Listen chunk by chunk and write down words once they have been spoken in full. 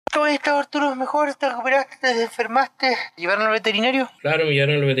¿Cómo has estado, Arturo? ¿Mejor? ¿Te recuperaste? ¿Te enfermaste? ¿Llevaron al veterinario? Claro, me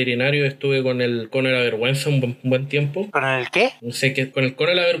llevaron al veterinario, estuve con el cono de la vergüenza un buen tiempo. ¿Con el qué? No sé qué, con el cono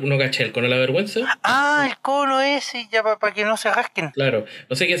de la vergüenza, no caché, el cono de la vergüenza. Ah, el cono ese, ya para que no se rasquen. Claro,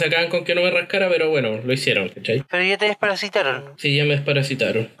 no sé qué sacaban con que no me rascara, pero bueno, lo hicieron, ¿cachai? Pero ya te desparasitaron. Sí, ya me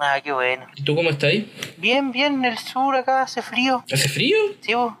desparasitaron. Ah, qué bueno. ¿Y tú cómo estás ahí? Bien, en el sur acá hace frío. ¿Hace frío?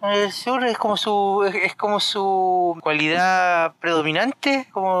 Sí, vos, el sur es como su cualidad predominante.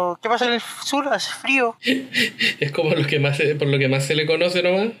 Como, ¿qué pasa en el sur? Hace frío. Es como lo que más por lo que más se le conoce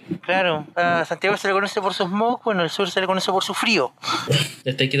nomás. Claro, a Santiago se le conoce por su smog, bueno, al sur se le conoce por su frío.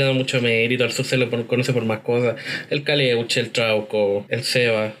 Le estáis quitando mucho mérito, al sur se le conoce por más cosas. El Caleuche, el Trauco, el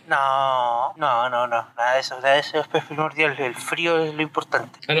Ceba. No, nada de eso es primordial, el frío es lo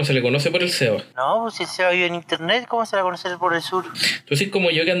importante. Ah, no, se le conoce por el Ceba. No, pues si se vive en internet, ¿cómo se va a conocer por el sur? Tú decís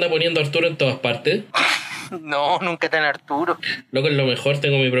como yo que anda poniendo a Arturo en todas partes. No, nunca tan Arturo. Loco, es lo mejor,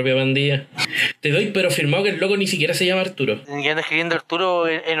 tengo mi propia pandilla. Te doy, pero firmado que el loco ni siquiera se llama Arturo. ¿Y andas escribiendo Arturo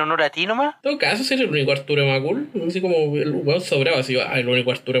en honor a ti nomás? En todo caso, ser el único Arturo Macul. Así como el weón sobrado, así, el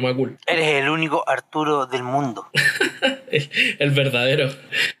único Arturo Macul. Eres el único Arturo del mundo. El verdadero.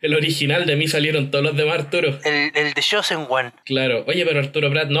 El original, de mí salieron todos los demás Arturo. El de Chosen One. Claro. Oye, pero Arturo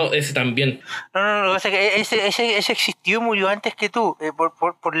Prat, no, ese también. No, lo que pasa es que ese existió y murió antes que tú.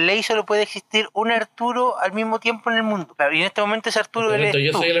 Por ley solo puede existir un Arturo al mismo tiempo en el mundo. Claro, y en este momento ese Arturo eres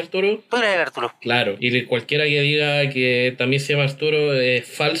yo tú. soy el Arturo. Tú eres el Arturo. Claro. Y cualquiera que diga que también se llama Arturo es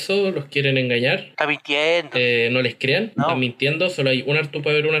falso, los quieren engañar. Está mintiendo. No les crean, No. están mintiendo. Solo hay un Arturo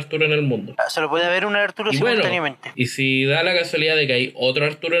para ver un Arturo en el mundo. Solo puede haber un Arturo Y bueno, simultáneamente. y si da la casualidad de que hay otro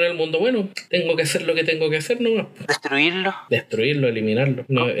Arturo en el mundo, bueno, tengo que hacer lo que tengo que hacer nomás. Destruirlo. Destruirlo, eliminarlo.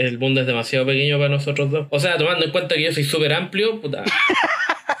 No, el mundo es demasiado pequeño para nosotros dos. O sea, tomando en cuenta que yo soy súper amplio, puta.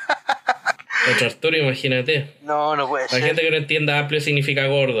 Otro Arturo, imagínate. No puede La ser. gente que no entienda, amplio significa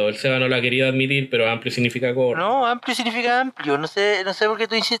gordo. El Seba no lo ha querido admitir, pero amplio significa gordo. No, amplio significa amplio. No sé por qué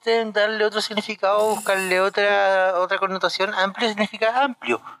tú insistes en darle otro significado, buscarle otra connotación. Amplio significa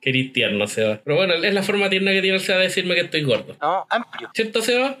amplio. Querís tierno, Seba. Pero bueno, es la forma tierna que tiene el Seba de decirme que estoy gordo. No, amplio. ¿Cierto,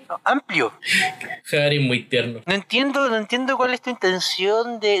 Seba? No, amplio. Seba, eres muy tierno. No entiendo cuál es tu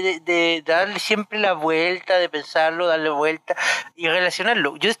intención de darle siempre la vuelta, de pensarlo, darle vuelta y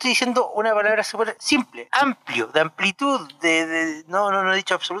relacionarlo. Yo estoy diciendo una palabra súper simple, amplio, de amplitud, no he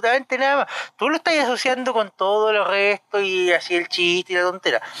dicho absolutamente nada más. Tú lo estás asociando con todo lo resto y así el chiste y la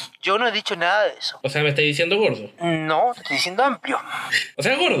tontera. Yo no he dicho nada de eso. O sea, me estáis diciendo gordo. No, te estoy diciendo amplio. O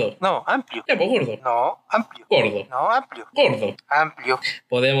sea, gordo. No, amplio. Ya, pues gordo. No, amplio. Gordo. No, amplio. Gordo. Amplio.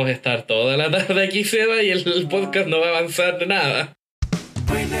 Podemos estar toda la tarde aquí, Seba, y el podcast no va a avanzar nada.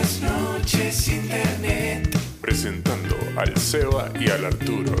 Buenas noches, Internet. Presentando al Seba y al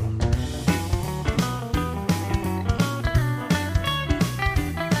Arturo.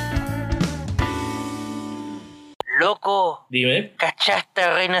 Loco, Dime. ¿cachaste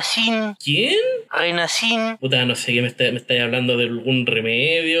a Renacín? ¿Quién? Renacín. Puta, no sé, ¿qué me estáis hablando de algún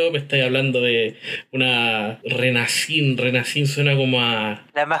remedio? ¿Me estáis hablando de una Renacín? Renacín suena como a...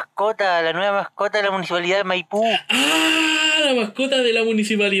 La nueva mascota de la municipalidad de Maipú. ¡Ah! La mascota de la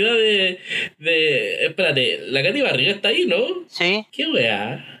municipalidad de... Espérate, la Katy Barriga está ahí, ¿no? Sí. ¿Qué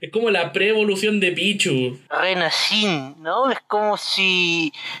weá? Es como la pre-evolución de Pichu. Renacín, ¿no? Es como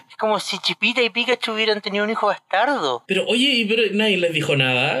si Chipita y Pikachu hubieran tenido un hijo bastardo. Pero oye, pero nadie les dijo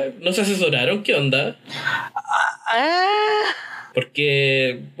nada. ¿No se asesoraron? ¿Qué onda?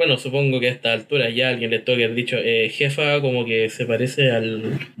 Porque, bueno, supongo que a esta altura ya alguien les tuvo que haber dicho, jefa, como que se parece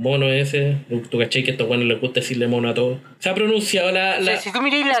al mono ese. ¿Tú cachai que a estos buenos les gusta decirle mono a todos? Se ha pronunciado la... O sea, si tú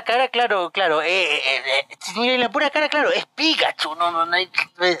miráis la cara, claro. Si tú miráis la pura cara, claro, es Pikachu. No hay...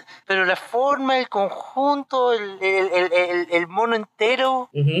 Pero la forma, el conjunto, el mono entero,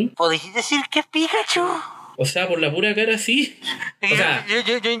 Uh-huh. ¿podéis decir que es Pikachu? O sea, por la pura cara sí. O sea,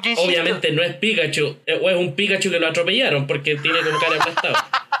 yo insisto. obviamente no es Pikachu, o es un Pikachu que lo atropellaron porque tiene como cara aplastada.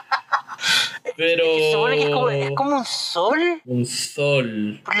 Pero... Se supone que es como un sol. Un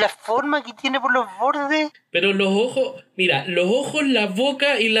sol. Por la forma que tiene por los bordes. Pero los ojos, mira, los ojos, la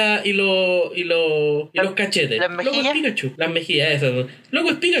boca y los cachetes. ¿Las Loco mejillas? es Pikachu. Las mejillas, esas. Loco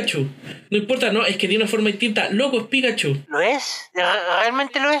es Pikachu. No importa, no, es que tiene una forma distinta. Loco es Pikachu. ¿Lo es?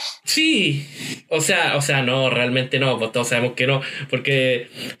 ¿Realmente lo es? Sí. O sea, no, realmente no, pues todos sabemos que no. Porque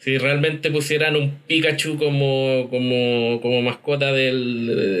si realmente pusieran un Pikachu como mascota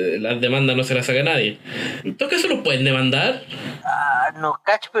las demandas no se las saca nadie. ¿En todo caso lo pueden demandar? No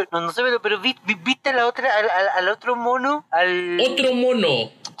cacho, pero no sé, pero ¿viste la otra, al otro mono? Otro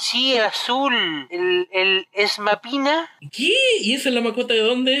mono. Sí, el azul, el Esmapina, ¿Qué? ¿Y esa es la mascota de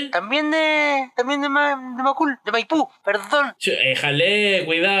dónde? también de Macul, de Maipú, perdón. Jale,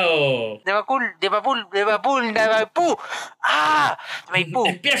 cuidado. De Maipú. ¡Ah! De Maipú.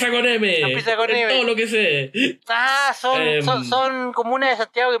 Empieza con M. Empieza con Es M. todo lo que sé. Ah, son comunas de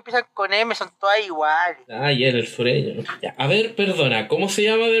Santiago que empiezan con M, son todas iguales. Ah, y era el sureño. Ya, a ver, perdona, ¿cómo se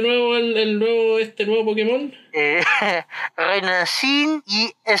llama de nuevo este nuevo Pokémon? Renacin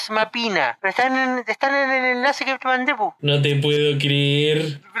y Esmapina. Pero están en el enlace que te mandé, pu. No te puedo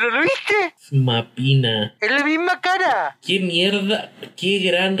creer. ¿Pero lo viste? Mapina. Es la misma cara. ¿Qué mierda? ¿Qué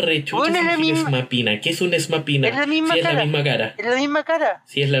gran rechucho Bueno, es la significa misma- Smapina? ¿Qué es un Smapina? Es la misma Sí, es cara. la misma cara. Es la misma cara.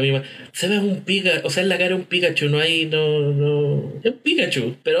 Sí, es la misma. ¿Sabes? Un Pikachu. O sea, en la cara de un Pikachu. No hay. No. Es un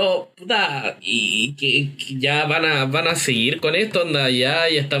Pikachu. Pero, puta. Y que ya van a seguir con esto. Onda, ya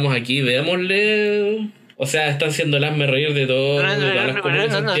estamos aquí. Veámosle. O sea, están siendo el hazme reír de todo. De todas las comunas de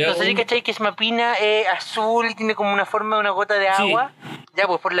Santiago. No sé si cachai que Esmapina es azul y tiene como una forma de una gota de Sí. agua. Ya,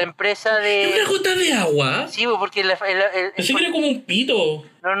 pues por la empresa ¿Es una de. gota de agua? Sí, pues porque Pensé que era como un pito.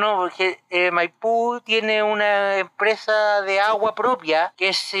 No, porque Maipú tiene una empresa de agua propia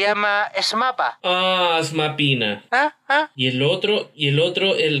que se llama Esmapa. Ah, Smapina. ¿Ah? Y el otro,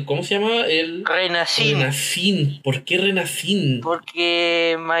 ¿cómo se llama? El Renacin. Renacin. ¿Por qué Renacin?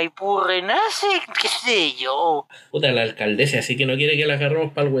 Porque Maipú renace, qué sé yo. Puta, la alcaldesa, así que no quiere que la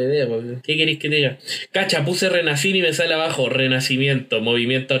agarremos para el hueveo. ¿Qué queréis que te diga? Cacha, puse Renacin y me sale abajo Renacimiento,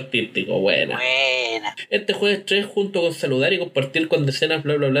 movimiento artístico. Buena. Buena. Este jueves 3, junto con saludar y compartir con decenas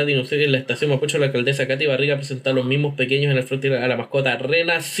bla bla bla de inocentes en la estación Mapocho, la alcaldesa Katy Barriga presenta a los mismos pequeños en el frente a la mascota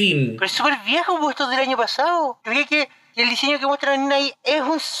Renacin. Pero es súper viejo, pues esto es del año pasado. Yo creo que el diseño que muestran ahí es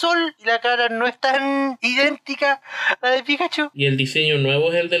un sol y la cara no es tan idéntica a la de Pikachu. ¿Y el diseño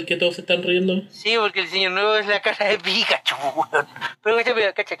nuevo es el del que todos se están riendo? Sí, porque el diseño nuevo es la cara de Pikachu, weón. Pero cacha.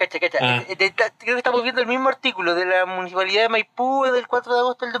 Ah. Creo que estamos viendo el mismo artículo de la Municipalidad de Maipú del 4 de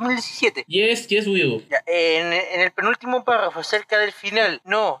agosto del 2017. Yes, Will. Ya, en el penúltimo párrafo, cerca del final,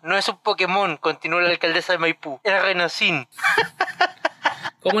 no es un Pokémon, continuó la alcaldesa de Maipú, era Renacin.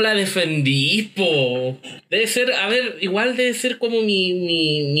 ¿Cómo la defendís, po? Debe ser, a ver, igual debe ser como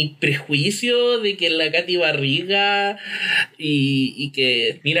mi prejuicio de que la Katy Barriga y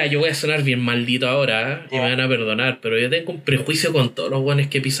que... Mira, yo voy a sonar bien maldito ahora, y me van a perdonar, pero yo tengo un prejuicio con todos los guanes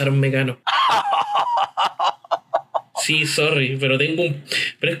que pisaron Mecano. Sí, sorry, pero tengo un...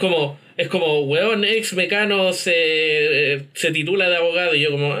 Pero es como, weón, ex Mecano se titula de abogado y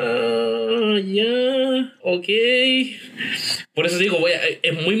yo como, ya, ok. Por eso digo,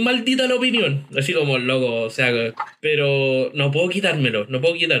 es muy maldita la opinión, así como loco, o sea, pero no puedo quitármelo.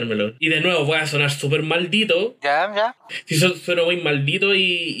 Y de nuevo voy a sonar súper maldito. Ya. Si sueno muy maldito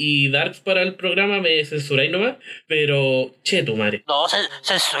y darks para el programa, me censuráis nomás, pero, che, tu madre. No,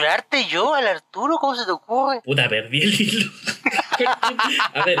 censurarte yo al Arturo, ¿cómo se te ocurre? Puta, perdí el hilo.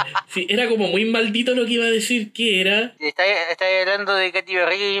 A ver, si era como muy maldito lo que iba a decir, ¿qué era? Estás hablando de Katy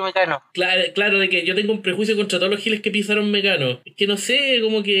Barriga y Mecano. Claro, de que yo tengo un prejuicio contra todos los giles que pisaron Mecano. Es que no sé,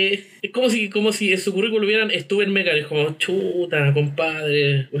 como que... Es como si en su currículum hubieran estuve en Mecano. Es como, chuta,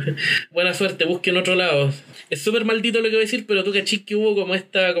 compadre. Buena suerte, busquen otro lado. Es súper maldito lo que voy a decir, pero tú cachis que hubo como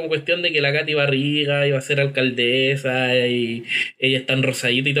esta como cuestión de que la Katy Barriga iba a ser alcaldesa y ella está en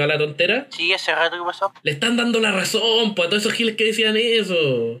rosadita y toda la tontera. Sí, hace rato que pasó. Le están dando la razón, pues, a todos esos giles que decían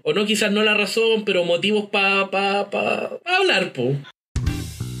eso. O no, quizás no la razón, pero motivos para hablar, pues.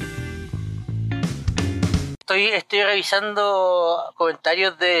 Estoy revisando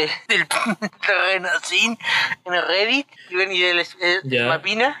comentarios del Renacin en el Reddit y del Ya.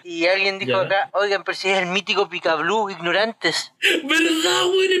 Mapina, y alguien dijo Ya. acá, oigan, pero si es el mítico Picablu, ignorantes. ¿Verdad,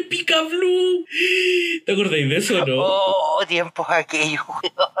 weón? El Picablu. ¿Te acordáis de eso o no? Oh, tiempos aquellos, weón.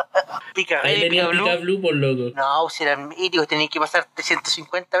 Ahí Picarrey y tenía Picablu. Picablu, por loco. No, si eran míticos, tenías que pasar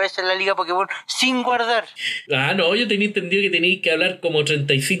 350 veces en la liga Pokémon sin guardar. Ah, no, yo tenía entendido que teníais que hablar como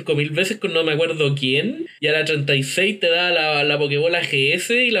 35.000 veces con no me acuerdo quién. Y a la 36 te da la Pokébola GS.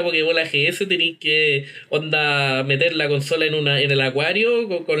 Y la Pokébola GS tenéis que meter la consola en el acuario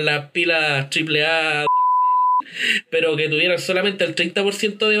con las pilas AAA, pero que tuvieran solamente el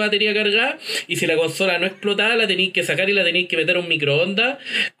 30% de batería cargada, y si la consola no explotaba la tenéis que sacar y la tenéis que meter a un microondas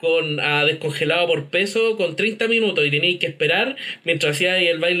descongelado por peso con 30 minutos, y tenéis que esperar mientras hacíais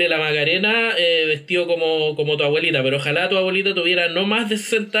el baile de la Macarena vestido como tu abuelita, pero ojalá tu abuelita tuviera no más de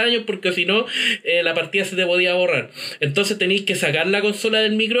 60 años, porque si no la partida se te podía borrar. Entonces tenéis que sacar la consola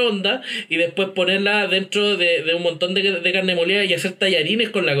del microondas y después ponerla dentro de un montón de carne molida y hacer tallarines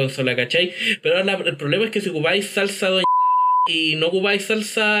con la consola, ¿cachai? Pero ahora el problema es que si ocupáis salsa doña y no ocupáis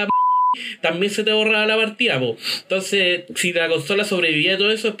salsa, también se te borraba la partida, po. Entonces, si la consola sobrevivía a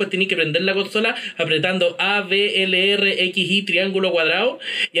todo eso, después tenías que prender la consola apretando A, B, L, R, X, Y, triángulo, cuadrado,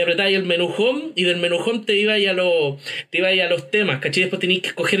 y apretabas el menú home, y del menú home te ibas a los temas, ¿cachai? Después tenías que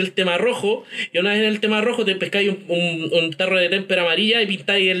escoger el tema rojo, y una vez en el tema rojo te pescáis un tarro de témpera amarilla y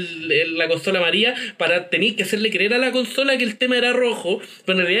pintáis la consola amarilla tenéis que hacerle creer a la consola que el tema era rojo,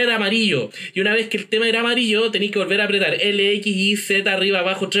 pero en realidad era amarillo. Y una vez que el tema era amarillo, tenéis que volver a apretar L, X, Y, Z, arriba,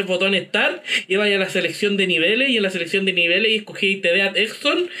 abajo, 3 botones Start, y vais a la selección de niveles, y en la selección de niveles escogéis TDAT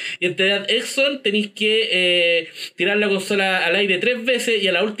Exxon, y en TDAT Exxon tenéis que tirar la consola al aire 3 veces, y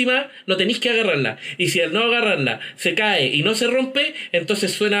a la última no tenéis que agarrarla. Y si al no agarrarla se cae y no se rompe,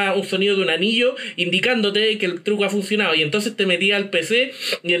 entonces suena un sonido de un anillo indicándote que el truco ha funcionado. Y entonces te metías al PC,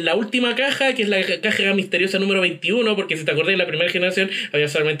 y en la última caja, que es la caja misteriosa número 21, porque si te acordás, en la primera generación había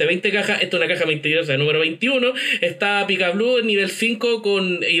solamente 20 cajas, esta es una caja misteriosa número 21, está Picablu en nivel 5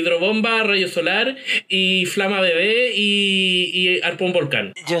 con hidrobomba, rayo solar y flama bebé y arpón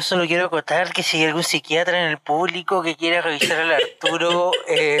volcán. Yo solo quiero acotar que si hay algún psiquiatra en el público que quiera revisar al Arturo,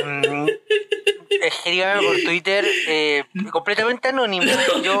 escríbame por Twitter, completamente anónimo.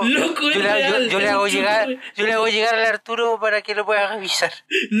 Yo le hago llegar al Arturo para que lo pueda revisar.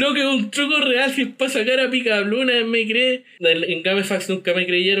 Lo que es un truco real, si es para sacar a Picablu, una vez me creé. En Gamefax nunca me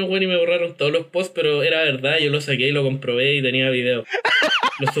creyeron, bueno, y me borraron todos los posts, pero era verdad, yo lo saqué y lo comprobé y tenía video.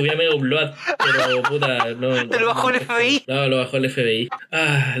 Lo subí a Mega Upload, pero puta, no. ¿Te lo bajó el FBI? No, lo bajó el FBI.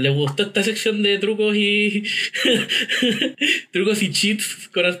 ¿Les gustó esta sección de trucos y trucos y cheats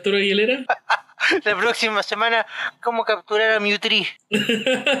con Arturo Aguilera? La próxima semana, ¿cómo capturar a Mewtwo?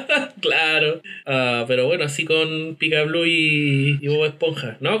 Claro. Pero bueno, así con Picablu y Bob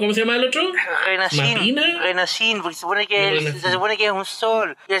Esponja. ¿No? ¿Cómo se llama el otro? Renacín, porque se supone que es un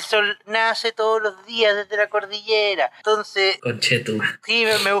sol. Y el sol nace todos los días desde la cordillera. Entonces... Conchetu. Sí,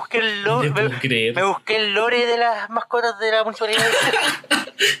 me busqué el lore. Me busqué el lore de las mascotas de la municipalidad.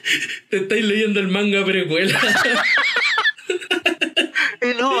 Te estáis leyendo el manga precuela.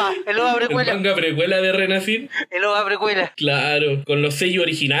 El OVA precuela. El manga precuela de Renacín. El OVA precuela. Claro, con los sellos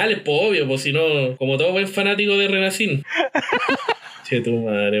originales, pues obvio, pues si no, como todo buen fanático de Renacín. Che, tu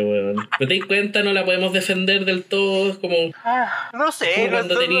madre, weón. ¿Pero te das cuenta? No la podemos defender del todo, como... no sé,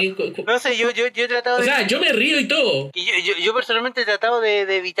 no sé, yo he tratado de... O sea, yo me río y todo. Y yo personalmente he tratado de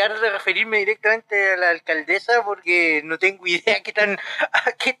evitar de referirme directamente a la alcaldesa porque no tengo idea qué tan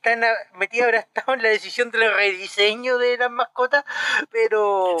metida habrá estado en la decisión del rediseño de las mascotas,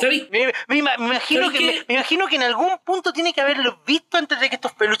 pero... ¿Sabes? Me imagino que en algún punto tiene que haberlos visto antes de que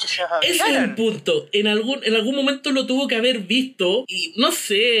estos peluches se hagan. Ese es el punto. En algún momento lo tuvo que haber visto. Y no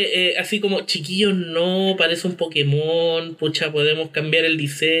sé, así como, chiquillos, no, parece un Pokémon, pucha, podemos cambiar el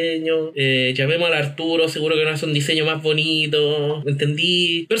diseño, llamemos al Arturo, seguro que nos hace un diseño más bonito,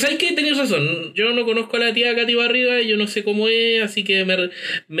 ¿entendí? Pero ¿sabes qué? Tenías razón, yo no conozco a la tía Katy Barriga, yo no sé cómo es, así que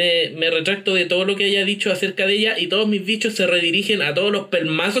me retracto de todo lo que haya dicho acerca de ella, y todos mis bichos se redirigen a todos los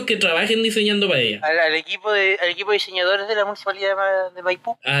pelmazos que trabajen diseñando para ella. Al equipo de diseñadores de la municipalidad de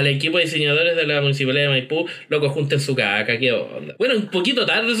Maipú. Al equipo de diseñadores de la municipalidad de Maipú, loco, junten su caca, qué onda. Bueno, un poquito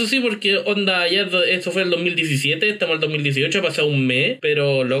tarde, eso sí, porque onda, ya esto fue el 2017, estamos en el 2018, ha pasado un mes,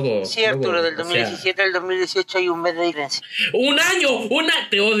 pero loco. Sí, Arturo, loco, del 2017 al 2018 hay un mes de diferencia. ¡Un año!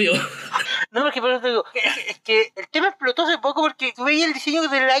 ¡Te odio! No, porque por eso te digo, es que el tema explotó hace poco porque tú veías el diseño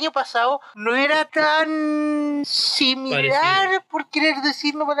del año pasado, no era tan similar, parecido, por querer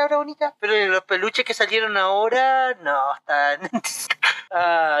decir una palabra bonita, pero los peluches que salieron ahora, no, están...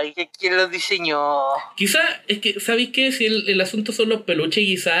 Ay, ¿quién los diseñó? Quizá, es que, ¿sabéis qué? Si el asunto son los peluches,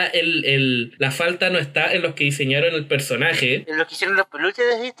 quizá la falta no está en los que diseñaron el personaje. En los que hicieron los peluches,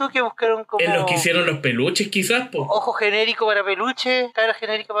 decís tú, que buscaron como... En los que hicieron los peluches, quizás, po. Ojo genérico para peluche, cara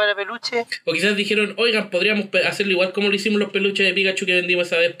genérica para peluche. O quizás dijeron, oigan, podríamos hacerlo igual como lo hicimos los peluches de Pikachu que vendimos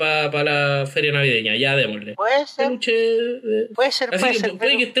esa vez para la feria navideña, ya démosle. Puede ser. Peluche, puede ser.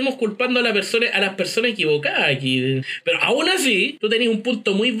 Puede que estemos culpando a las personas equivocadas aquí. Pero aún así, tú tenés un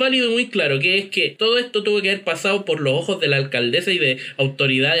punto muy válido y muy claro, que es que todo esto tuvo que haber pasado por los ojos de la alcaldesa y de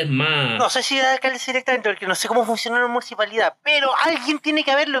autoridades más... No sé si de la alcaldesa directamente, porque no sé cómo funciona la municipalidad, pero alguien tiene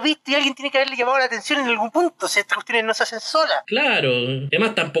que haberlo visto y alguien tiene que haberle llamado la atención en algún punto, si estas cuestiones no se hacen solas. Claro,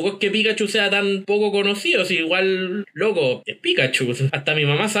 además tampoco es que Pikachu sea tan poco conocido, serio, si igual, loco, es Pikachu. Hasta mi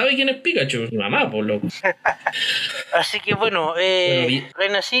mamá sabe quién es Pikachu. Mi mamá, pues, loco. Así que bueno,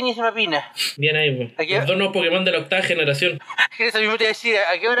 Renacín y Smapina. Bien ahí, pues. Aquí- Los dos nuevos Pokémon de la 8ª generación. Eso mismo te iba a decir,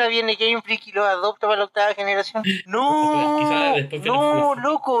 ¿a qué hora viene Game Freak y los adopta para la 8ª generación? Quizás No, después viene no, Fluff.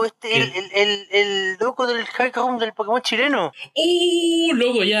 loco, el loco del High Room del Pokémon chileno.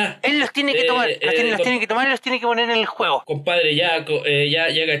 Loco, ya. Él los tiene que tomar, los tiene que tomar y los tiene que poner en el juego. Compadre, ya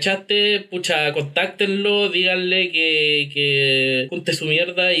cachaste, pucha, contáctenlo, díganle que junte su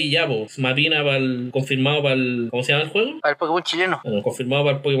mierda y ya, pues. Mapina confirmado para el. ¿Cómo se llama el juego? Al Pokémon chileno. Bueno, confirmado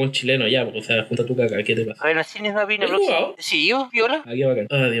para el Pokémon chileno, ya, pues. O sea, junta tu caca, ¿qué te pasa? Renacín y Smapina. ¿Has jugado? Sí, yo, viola. Ah, qué bacán.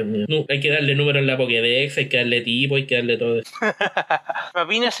 Ah, Dios mío. No, hay que darle número en la Pokédex, hay que darle tipo, hay que darle todo eso.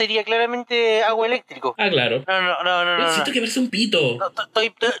 Smapina sería claramente agua eléctrico. Ah, claro. No. Siento que parece un pito. No,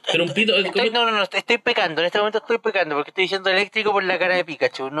 Pero un pito. no, estoy pecando, en este momento estoy pecando porque estoy diciendo eléctrico por la cara de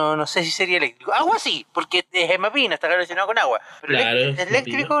Pikachu, no sé si sería eléctrico. Agua sí, porque es Mapina, está relacionado con agua, pero Claro,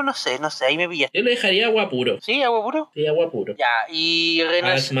 eléctrico no sé, ahí me pillaste. Yo le dejaría agua puro. ¿Sí? ¿Agua puro? Sí, agua puro. Ya, y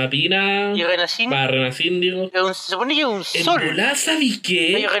Mapina. Renacín, Para Renacín, digo. se supone que es un En sol. volá, ¿sabes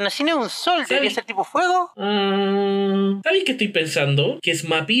qué? Oye, Renacín es un sol, debería ¿Sabes? ser tipo fuego. ¿Sabes qué estoy pensando? Que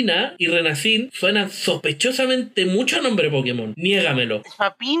Smapina y Renacín suenan sospechosamente mucho a nombre Pokémon. Niégamelo.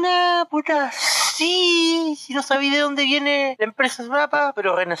 Mapina, puta, sí, si no sabí de dónde viene la empresa Smapa,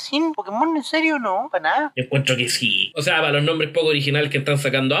 pero Renacín, Pokémon, ¿en serio? No, para nada. Yo encuentro que sí. O sea, para los nombres poco originales que están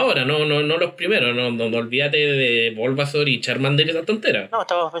sacando ahora, no los primeros. No olvídate de Bulbasaur y Charmander y esa tontera. No,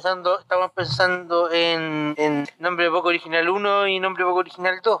 estamos pensando en nombre poco original 1 y nombre poco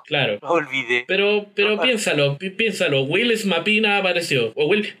original 2. Claro. Lo olvidé. Pero piénsalo. Will Smapina apareció. O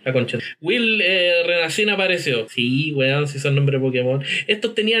Will, la concha. Will Renacín apareció. Sí, weón, si son nombres Pokémon.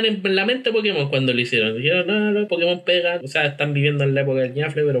 Estos tenían en la mente Pokémon cuando lo hicieron. Dijeron, no, Pokémon pega. O sea, están viviendo en la época del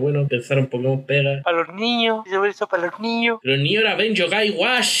ñafle, pero bueno, pensaron Pokémon pega. Para los niños, eso para los niños. Pero el niño era Ben Yogai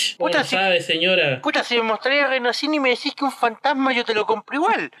Wash. Puta, ¿Cómo si- sabe, señora? Puta, si me mostraría Renacín y me decís que un fantasma, yo te lo compro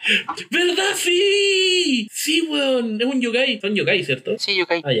igual. ¿Verdad? Sí. Sí, weón. Es un Yogai. Son Yogai, ¿cierto? Sí, yo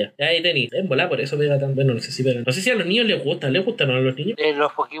caí. Ah, ya. Ya ahí tenis. En volá, por eso pega tan. Bueno, no sé si pegan. No sé si a los niños les gustan. ¿Les gustan o no a los niños?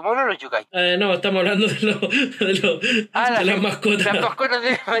 ¿Los Pokémon o los Yokai? No, estamos hablando de las mascotas. Las mascotas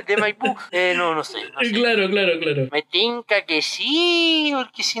de Maipú. No sé. Claro. Me tinca que sí,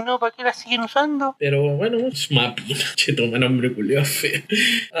 porque si no, ¿para qué la siguen usando? Pero bueno, Smapina, che, toma nombre culiao feo.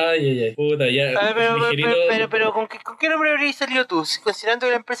 Ay. Puta, ya. A ver, ligerito. pero ¿con qué nombre habrías salido tú? Considerando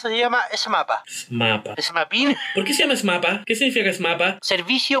que la empresa se llama Smapa. Smapa. Smapin, ¿Por qué se llama Smapa? ¿Qué significa Smapa?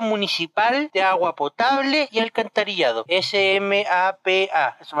 Servicio Municipal de Agua Potable y Alcantarillado.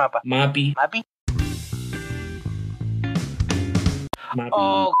 SMAPA. Smapa. Mapi. ¿Mapi? Mapi.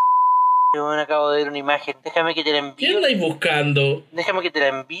 Oh, bueno, acabo de ver una imagen. Déjame que te la ¿Qué envío. andáis buscando? Déjame que te la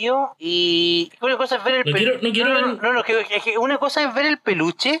envío y una cosa es ver el No peluche. quiero ver- No, que una cosa es ver el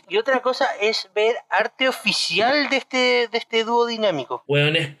peluche y otra cosa es ver arte oficial de este dúo dinámico.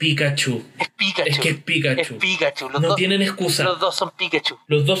 Weón, es Pikachu. Es Pikachu. Es que es Pikachu. Es Pikachu. Los No dos, tienen excusa. los dos son Pikachu.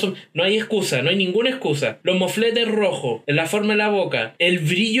 Los dos son. No hay excusa, no hay ninguna excusa. Los mofletes rojos, la forma de la boca, el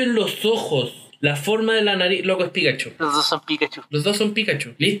brillo en los ojos, la forma de la nariz. Loco, es Pikachu. Los dos son Pikachu. Los dos son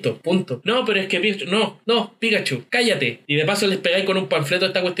Pikachu. Listo, punto. No, pero es que Pikachu. No, Pikachu, cállate. Y de paso les pegáis con un panfleto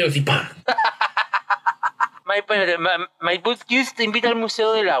esta cuestión así, ¡pam! My Boot Kids te invita al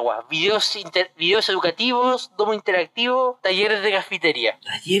Museo del Agua. Videos educativos, domo interactivo, talleres de cafetería.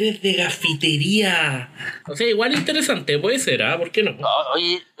 Talleres de gafitería. O sea, igual interesante, puede ser, ¿ah? ¿Por qué no?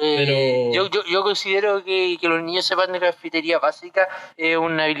 Oye, Pero- yo considero que los niños sepan de cafetería básica es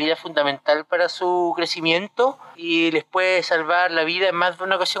una habilidad fundamental para su crecimiento y les puede salvar la vida en más de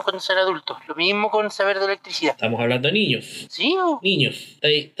una ocasión cuando sean adultos. Lo mismo con saber de electricidad. Estamos hablando de niños. ¿Sí? Niños.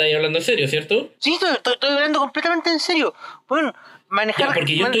 ¿Estáis hablando en serio, cierto? Sí, estoy hablando completamente en serio. Bueno, manejar... Ya,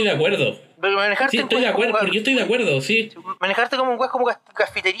 porque yo estoy de acuerdo. manejarte Sí, en estoy de weas acuerdo, como porque yo estoy de acuerdo, sí. manejarte como un weas como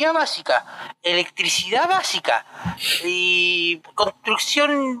cafetería básica, electricidad básica y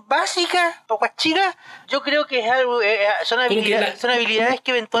construcción básica, pocas chicas, yo creo que es algo, son habilidades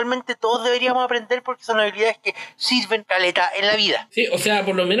que eventualmente todos deberíamos aprender porque son habilidades que sirven caleta en la vida. Sí, o sea,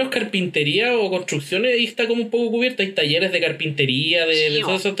 por lo menos carpintería o construcciones ahí está como un poco cubierto. Hay talleres de carpintería, de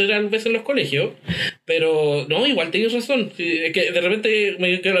eso tal vez en los colegios. Pero no, igual tenías razón. Sí, es que de repente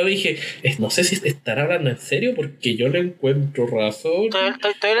me lo dije, no sé si estará hablando en serio porque yo le encuentro razón.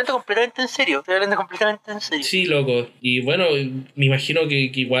 Estoy hablando completamente en serio. Estoy hablando completamente en serio. Sí, loco. Y bueno, me imagino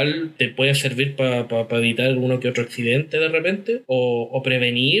que igual te puede servir para evitar uno que otro accidente de repente. O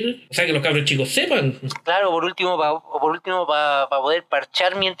prevenir. O sea, que los cabros chicos sepan. Claro, por último, para poder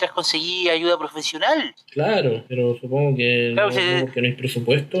parchar mientras conseguí ayuda profesional. Claro, pero supongo que Claro, no, sí. no, porque no hay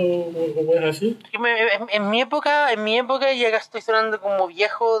presupuesto o es así. En mi época, y acá estoy sonando como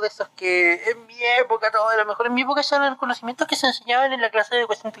viejo de esos que en mi época, todo era mejor. En mi época eran conocimientos que se enseñaban en la clase de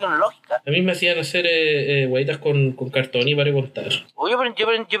educación tecnológica. A mí me hacían hacer hueitas con cartón y para contar. Oye, yo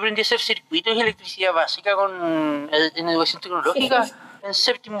aprendí a hacer circuitos y electricidad básica en educación tecnológica. En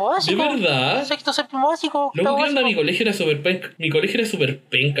séptimo básico. ¿De verdad? Sexto, séptimo básico. Luego, octavo ¿qué onda? básico. Mi colegio era súper penca. Mi colegio era súper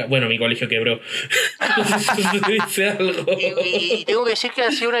penca. Bueno, mi colegio quebró. No sé si eso te dice algo. Y tengo que decir que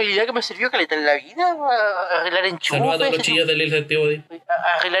ha sido una habilidad que me sirvió caleta en la vida. Arreglar Saludos a todos los enchufes. chillos del licenciado.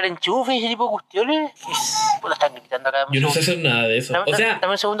 Arreglar enchufes y ese tipo de cuestiones. Pues están gritando acá. Yo no sé hacer nada de eso. O sea,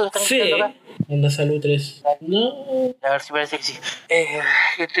 dame un segundo que están sé. gritando acá. Anda, salud 3. No. A ver si parece que sí. ¿Qué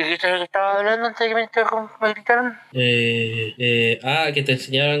estaba hablando antes de que me gritaron? Que te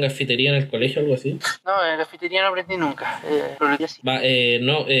enseñaban gafitería en el colegio o algo así. No, en la cafetería no aprendí nunca. Pero sí.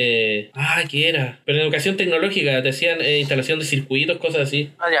 ¿Qué era? Pero en educación tecnológica te hacían instalación de circuitos, cosas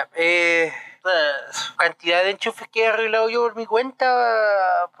así. Ya. Cantidad de enchufes que he arreglado yo por mi cuenta,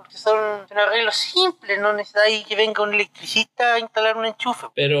 porque son arreglos simples, no necesitáis que venga un electricista a instalar un enchufe.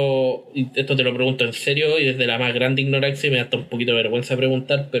 Pero, y esto te lo pregunto en serio y desde la más grande ignorancia, y me da hasta un poquito de vergüenza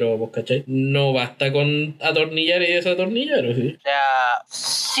preguntar, pero vos cachai, no basta con atornillar y desatornillar, ¿o sí? O sea,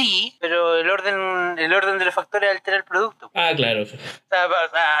 sí, pero el orden de los factores altera el producto. Ah, claro. Sí.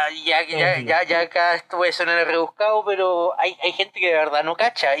 Ya acá esto puede sonar rebuscado, pero hay gente que de verdad no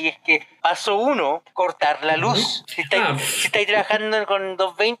cacha, y es que paso uno, cortar la luz. Si estáis trabajando con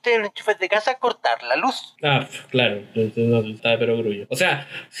 220 en enchufes de casa, cortar la luz. Ah, claro, no está de perogrullo. O sea,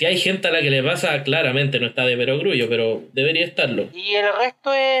 si hay gente a la que le pasa, claramente no está de perogrullo, pero debería estarlo. Y el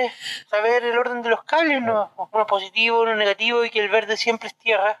resto es saber el orden de los cables, ¿no? Uno positivo, uno negativo, y que el verde siempre es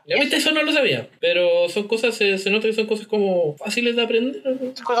tierra. Obviamente eso no lo sabía, pero son cosas, se nota que son cosas como fáciles de aprender,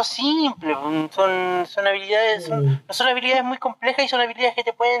 ¿no? Son cosas simples, son habilidades, no son habilidades muy complejas, y son habilidades que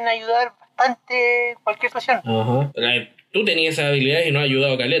te pueden ayudar bastante en cualquier situación. Ajá. Tú tenías esas habilidades y no has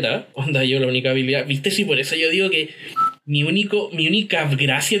ayudado a caleta. Onda, yo la única habilidad. ¿Viste? Sí, por eso yo digo que mi única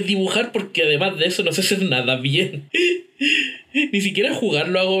gracia es dibujar, porque además de eso no sé hacer nada bien. Ni siquiera jugar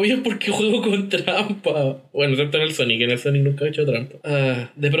lo hago bien porque juego con trampa. Bueno, excepto en el Sonic. En el Sonic nunca he hecho trampa.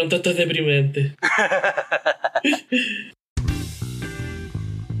 De pronto esto es deprimente.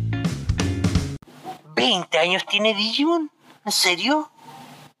 ¿20 años tiene Digimon? ¿En serio?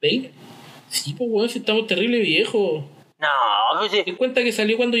 ¿Veis? Sí, pues bueno, si estamos terrible viejos. No, pero Ten en cuenta que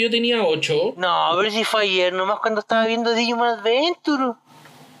salió cuando yo tenía 8. si fue ayer nomás cuando estaba viendo Digimon Adventure.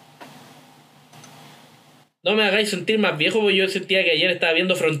 No me hagáis sentir más viejo, porque yo sentía que ayer estaba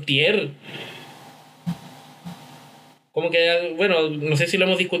viendo Frontier. Como que, bueno, no sé si lo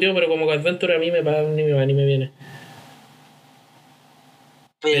hemos discutido, pero como que Adventure a mí me va ni me viene.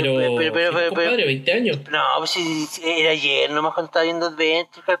 Pero compadre, 20 años. No, pues si era ayer nomás cuando estaba viendo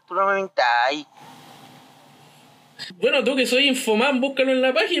Adventure, Arturo, no me mintáis. Bueno, tú que soy Infoman, búscalo en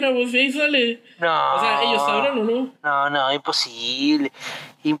la página, pues si ahí sale. No. O sea, ellos sabrán o no. No, imposible.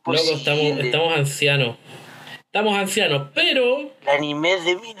 Loco, estamos ancianos. Estamos ancianos, pero... El anime es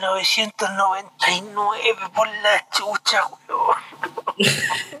de 1999, por la chucha, weón.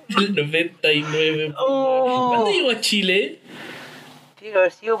 El 99. Oh. ¿Cuándo llegó a Chile? Tiene que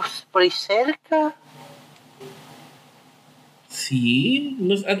haber sido por ahí cerca. Sí,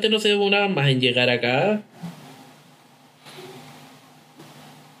 antes no se demoraban más en llegar acá.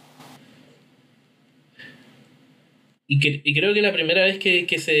 Y creo que la primera vez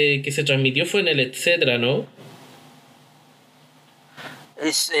que se transmitió fue en el Etcétera, ¿no?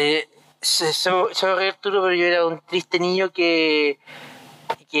 Sorry, Arturo, pero yo era un triste niño que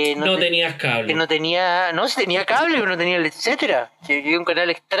no tenías cable. Que no tenía... No, sí tenía cable, pero no tenía el etcétera. Que un canal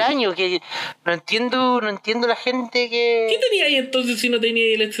extraño, que no entiendo la gente que... ¿Qué tenías ahí entonces si no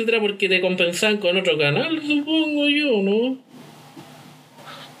tenías el Etcétera? Porque te compensaban con otro canal, supongo yo, ¿no?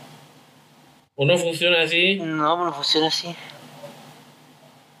 ¿O no funciona así? No funciona así.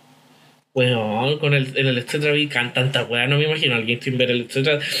 Bueno, en el Etcétera vi tantas weas, no me imagino a alguien sin ver el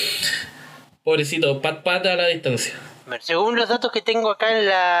Etcétera. Pobrecito, pat a la distancia. Según los datos que tengo acá en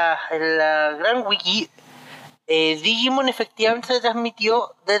la gran wiki, Digimon efectivamente se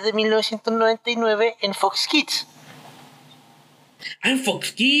transmitió desde 1999 en Fox Kids. En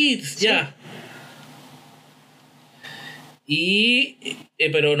Fox Kids, ya.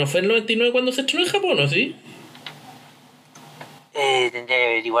 Pero no fue en el 99 cuando se estrenó en Japón, ¿o sí? Tendría que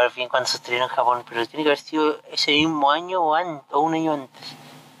averiguar bien cuándo se estrenó en Japón, pero tiene que haber sido ese mismo año o un año antes.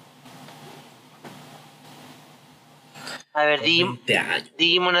 A ver, 20 años.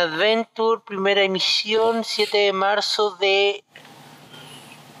 Digimon Adventure, primera emisión, 7 de marzo de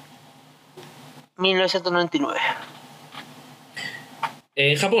 1999.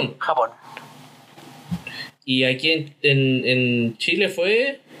 En Japón. Japón. Y aquí en Chile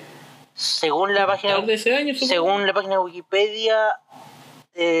fue Según la página tarde ese año, supongo. según la página de Wikipedia,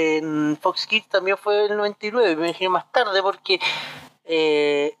 en Fox Kids también fue el 99, me imagino más tarde porque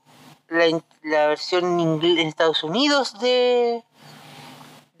la versión en Estados Unidos de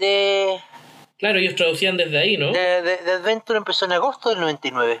Claro, ellos traducían desde ahí, ¿no? de Adventure empezó en agosto del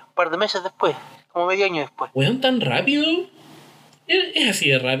 99, un par de meses después, como medio año después. ¿Weón tan rápido? ¿Es así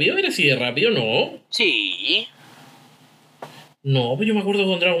de rápido? ¿Era así de rápido? No. Sí. No, pues yo me acuerdo que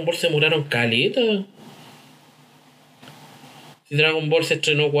con Dragon Ball se demoraron caleta. Si Dragon Ball se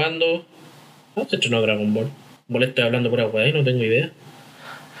estrenó cuando. ¿Cuándo se estrenó Dragon Ball? Ball estoy hablando por agua y no tengo idea.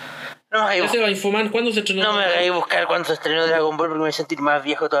 No me ¿Ya se hagáis va a informar cuándo se estrenó? no me hagáis buscar cuándo se estrenó Dragon Ball porque me voy a sentir más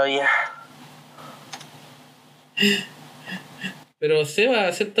viejo todavía. Pero Seba,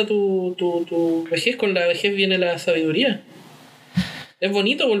 acepta tu vejez, con la vejez viene la sabiduría. Es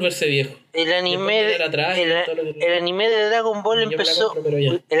bonito volverse viejo. El anime, Después mirar atrás y todo lo que- el anime de Dragon Ball Yo me la empezó. compro, pero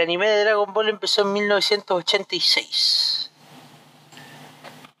ya. El anime de Dragon Ball empezó en 1986.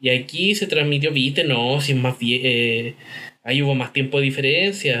 Y aquí se transmitió, viste, no, sin más ahí hubo más tiempo de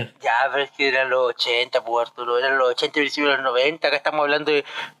diferencia. Ya, pero es que eran los 80, pues Arturo, eran los 80 y principios de los 90. Acá estamos hablando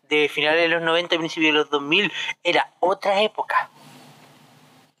de finales de los 90 y principios de los 2000. Era otra época.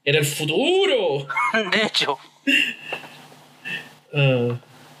 ¡Era el futuro! De hecho,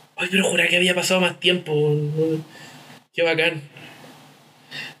 Ay, pero juraba que había pasado más tiempo. Qué bacán.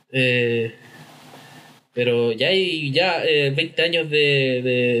 Pero ya hay 20 años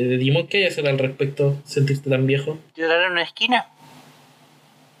de Digimon. ¿Qué hay que hacer al respecto? ¿Sentirte tan viejo? llorar en una esquina.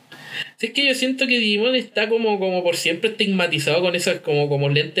 Si es que yo siento que Digimon está como por siempre estigmatizado con esas como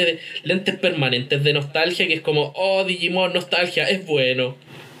lentes permanentes de nostalgia, que es como, oh, Digimon, nostalgia, es bueno.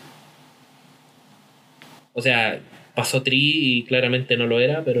 O sea, pasó Tri y claramente no lo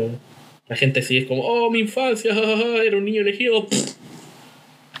era, pero la gente sí es como, oh, mi infancia, era un niño elegido.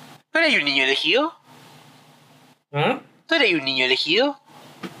 ¿Tú eres un niño elegido? ¿Ah? ¿Tú eres un niño elegido?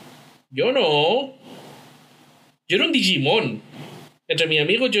 Yo no. Yo era un Digimon. Entre mis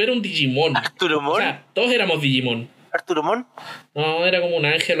amigos yo era un Digimon. ¿Arturo O Mon? sea, todos éramos Digimon. ¿Arturo Mon? No, era como un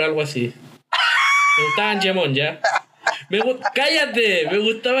ángel o algo así. Me gustaba Angemon, ya. ¡Cállate! Me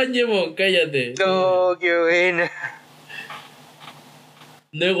gustaba Angemon, cállate. No, qué buena.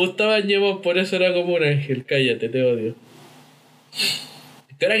 Me gustaba Angemon, por eso era como un ángel. Cállate, te odio.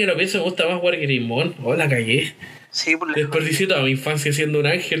 Que ahora que lo pienso me gusta más Wargreymon. Oh, la cagué. Sí, por la... Desperdicié toda mi infancia siendo un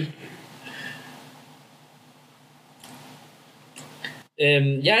ángel.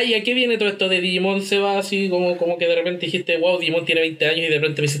 Ya, ¿y a qué viene todo esto de Digimon? Se va así como que de repente dijiste, wow, Digimon tiene 20 años y de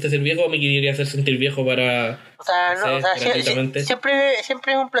repente me hiciste ser viejo, o me quería hacer sentir viejo para... O sea, no no, o sé, sea, gratuitamente. siempre es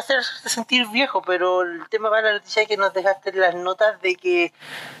un placer sentir viejo, pero el tema va la noticia que nos dejaste en las notas de que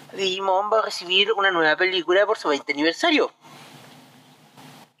Digimon va a recibir una nueva película por su 20 aniversario.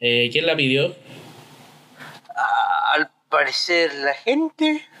 ¿Quién la pidió? Al parecer la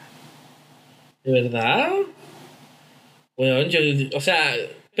gente... ¿De verdad? Bueno, o sea,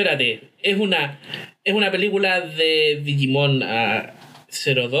 espérate, es una película de Digimon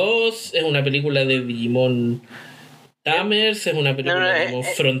 02, es una película de Digimon Tamers, es una película de Digimon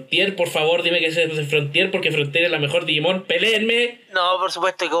Frontier. Por favor, dime que es de Frontier, porque Frontier es la mejor Digimon. ¡Peleenme! No, por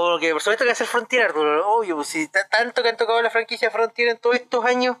supuesto que va a ser Frontier, Arturo, obvio, pues si tanto que han tocado la franquicia Frontier en todos estos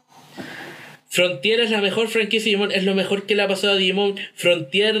años. Frontier es la mejor franquicia de Digimon, es lo mejor que le ha pasado a Digimon.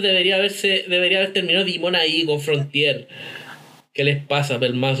 Frontier debería haber terminado Digimon ahí con Frontier. ¿Qué les pasa,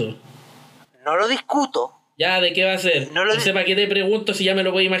 pelmazo? No lo discuto. Ya, ¿de qué va a ser? No No sé para qué te pregunto si ya me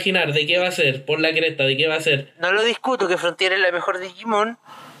lo puedo imaginar. ¿De qué va a ser? Por la cresta, ¿de qué va a ser? No lo discuto que Frontier es la mejor Digimon.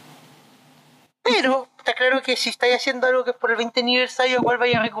 Pero está claro que si estáis haciendo algo que es por el 20 aniversario, ¿a cuál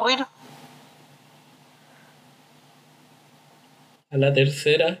vais a recurrir? A la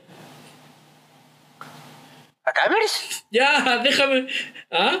tercera. ¿A Tamers? Ya, déjame.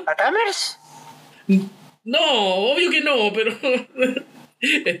 ¿Ah? ¿A Tamers? No, obvio que no, pero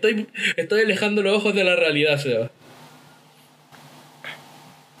estoy alejando los ojos de la realidad, Seba.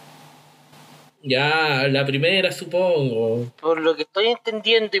 Ya, la primera, supongo. Por lo que estoy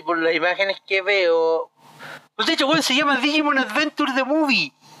entendiendo y por las imágenes que veo... Pues de hecho, bueno, se llama Digimon Adventure The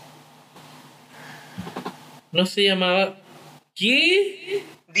Movie. No se llamaba... ¿Qué?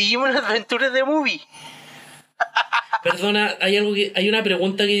 Digimon Adventure de Movie. Perdona, hay una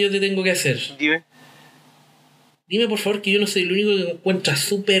pregunta que yo te tengo que hacer. Dime. Dime por favor que yo no soy el único que encuentra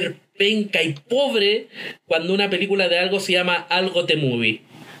súper penca y pobre cuando una película de algo se llama Algo The Movie.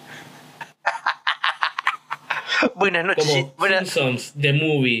 Buenas noches. Como Simpsons, The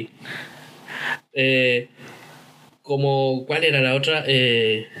Movie. Como, ¿cuál era la otra?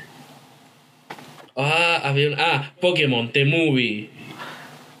 Pokémon, The Movie.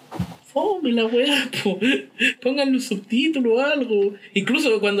 Fome la weá, pónganle un subtítulo o algo.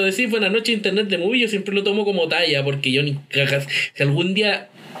 Incluso cuando decís Buenas noches Internet de Movie, yo siempre lo tomo como talla, porque yo ni cagas. Si algún día,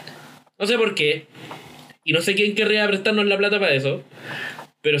 no sé por qué, y no sé quién querría prestarnos la plata para eso,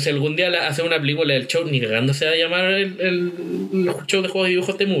 pero si algún día hace una película del show, ni cagando se va a llamar el show de juegos y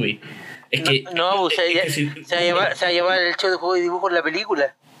dibujos de Movie. Es que. No, se va a llamar el show de juegos y dibujos en la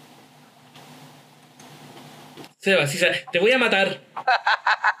película. Seba, te voy a matar.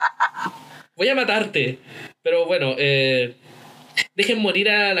 Voy a matarte. Pero bueno, dejen morir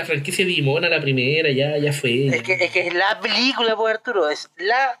a la franquicia de Digimon, a la primera, ya fue. Es que es la película, pues Arturo, es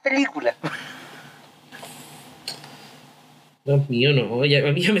la película. Dios mío, no,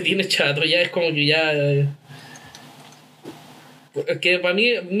 a mí ya me tiene chato, ya es como que ya. Es que para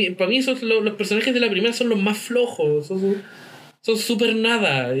mí los personajes de la primera son los más flojos, son súper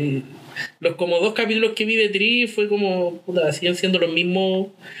nada. Y los como 2 capítulos que vi de Tri fue como, puta, siguen siendo los mismos.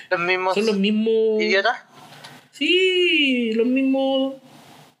 Los mismos. Son los mismos. ¿Idiotas? Sí, los mismos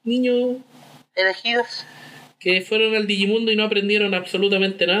niños elegidos que fueron al Digimundo y no aprendieron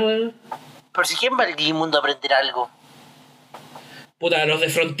absolutamente nada. Pero si quién va al Digimundo a aprender algo. Puta, los de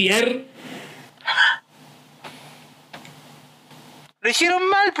Frontier. Lo hicieron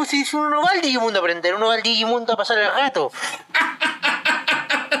mal, pues si uno no va al Digimundo a aprender, uno va al Digimundo a pasar el rato.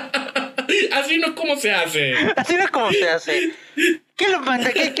 Así no es como se hace. Así no es como se hace. ¿Quién los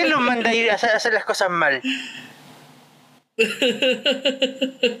manda a ir a hacer las cosas mal?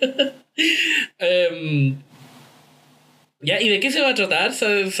 Ya, ¿y de qué se va a tratar?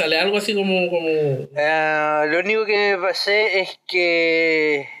 ¿Sale algo así como...? Lo único que me pasé es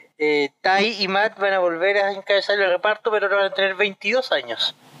que Tai y Matt van a volver a encabezar el reparto, pero no van a tener 22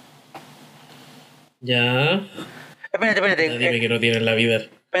 años. Ya. Espérate. Dime que no tienen la vida.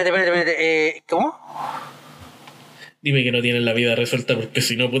 Espérate. ¿Cómo? Dime que no tienen la vida resuelta, porque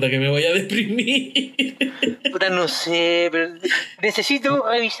si no, puta, que me voy a deprimir. Puta, no sé, pero necesito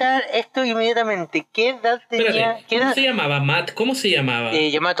revisar esto inmediatamente. ¿Qué edad tenía? Espérate, ¿cómo se llamaba? Matt, ¿cómo se llamaba?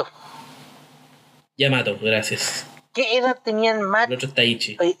 Yamato. Yamato, gracias. ¿Qué edad tenían Matt? El otro es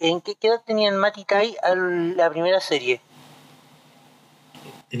Taichi. ¿En qué edad tenían Matt y Tai a la primera serie?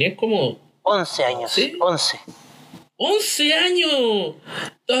 Tenían como... 11 años. ¿Sí? 11. ¡11 años!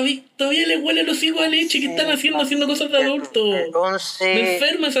 Todavía le huele los higos a leche. ¿Qué están haciendo cosas de adultos? 11. Me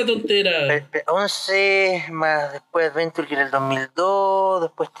enferma esa tontera. 11 más después Adventure, que era el 2002.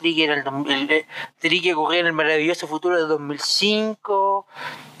 Después Trigger era el 2000. Trigger corría en el maravilloso futuro del 2005.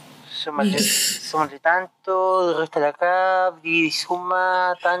 Somos de tanto. De resto de la Cap. Y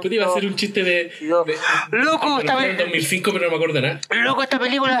suma tanto. Tú iba a hacer un chiste de loco, estaba en 2005, pero no me acuerdo nada. Loco, esta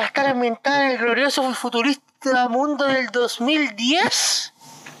película va a estar ambientada en el glorioso y futurista mundo del 2010.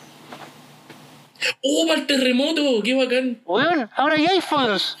 ¡Oh, para el terremoto! ¡Qué bacán! Weón, ahora hay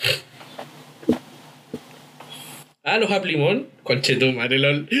iPhones. Los Aplimón. Conchetumare,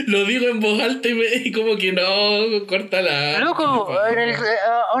 lo digo en voz alta y como que no, córtala. Loco,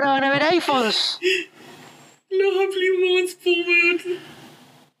 ahora van a haber iPhones. Los Aplimons, pobre.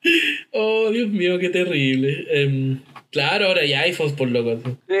 Oh, Dios mío, qué terrible. Claro, ahora hay iPhones, por loco.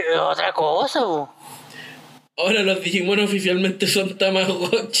 Otra cosa, bo. Ahora los Digimon oficialmente son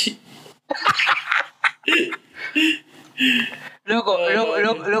Tamagotchi. Loco,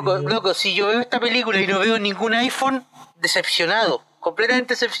 si yo veo esta película y no veo ningún iPhone, decepcionado,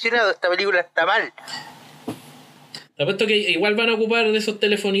 completamente decepcionado. Esta película está mal. Te apuesto que igual van a ocupar de esos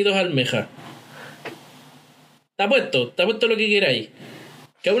telefonitos almeja. Te apuesto lo que queráis.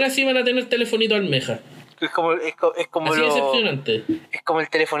 Que aún así van a tener telefonito almeja. Es como así decepcionante. Es como el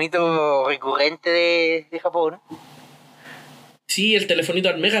telefonito recurrente de Japón. Sí, el telefonito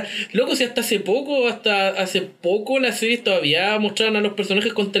almeja. Loco, si hasta hace poco las series todavía mostraban a los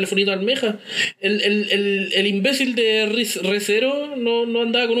personajes con telefonito almeja. El imbécil de Re:Zero no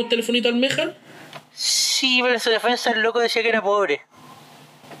andaba con un telefonito almeja. Sí, pero en su defensa el loco decía que era pobre.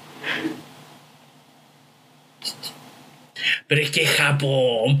 Pero es que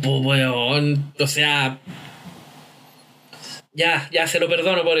Japón, po, weón. O sea... Ya, se lo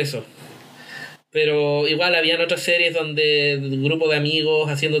perdono por eso. Pero igual habían otras series donde un grupo de amigos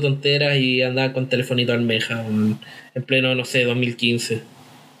haciendo tonteras y andaban con telefonito almeja en pleno, no sé, 2015.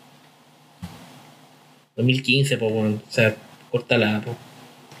 2015, pues bueno, o sea, cortala, pues.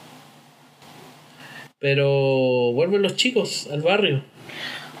 Pero vuelven los chicos al barrio.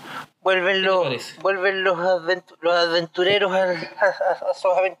 Vuelven ¿Qué te los, parece? vuelven los aventureros a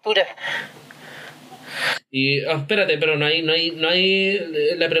sus aventuras. Y espérate, pero no hay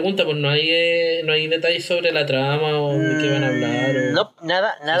la pregunta, pues no hay detalles sobre la trama o de qué van a hablar o No,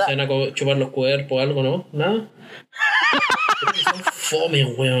 nada, si nada. se van a chupar los cuerpos o algo, ¿no? Nada. Creo que son fome,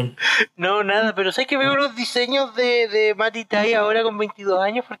 weón. No, nada, pero sé que veo los diseños de Mati Tai ahora con 22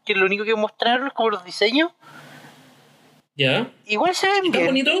 años, porque lo único que mostraron es como los diseños. ¿Ya? Igual se ven ¿Están bien.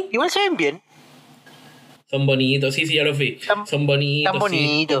 bonitos? Igual se ven bien. Son bonitos, sí, ya los vi. Son bonitos, tan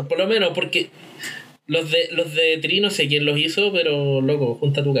bonitos. sí. Por lo menos, porque los de Tri no sé quién los hizo, pero loco,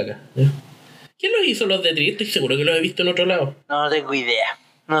 junta tu caca. ¿Eh? ¿Quién los hizo los de Tri? Estoy seguro que los he visto en otro lado. No tengo idea.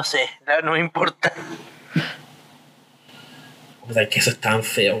 No sé, no me importa. O sea, es que esos están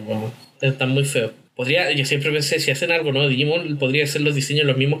feos, weón. Están muy feos. Yo siempre pensé, si hacen algo nuevo de Digimon, podría ser los diseños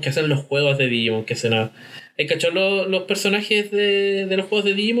los mismos que hacen los juegos de Digimon, que hacen a... ¿Hay cachado los personajes de los juegos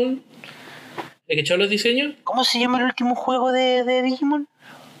de Digimon? ¿Hay cachado los diseños? ¿Cómo se llama el último juego de Digimon?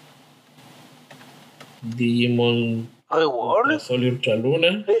 Digimon ¿Reworld? Sol y Ultra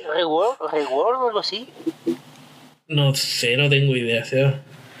Luna. ¿Reworld o algo así? No sé, no tengo idea, ¿sabes?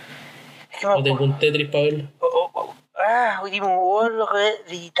 Es que me No tengo acuerdo. un Tetris para verlo. Digimon World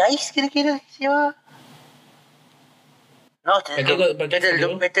Digitais, creo que era que se llama. No, este ¿Para qué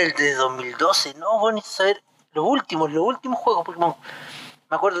salió? este es el de 2012. No, bueno, es saber los últimos juegos Pokémon.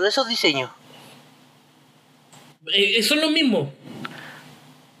 Me acuerdo de esos diseños. Son los mismos.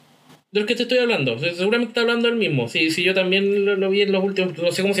 De los que te estoy hablando. Seguramente está hablando del mismo. Sí, yo también lo vi en los últimos.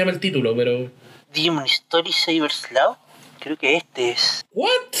 No sé cómo se llama el título, pero. Digimon Story Saber Slav. Creo que este es. ¿What?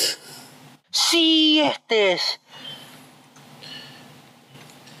 Sí, este es.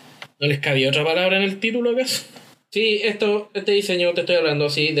 ¿No les cabía otra palabra en el título, acaso? Sí, este diseño te estoy hablando,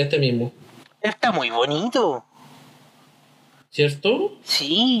 sí, de este mismo. Está muy bonito. ¿Cierto?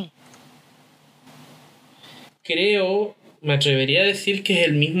 Sí. Creo, me atrevería a decir que es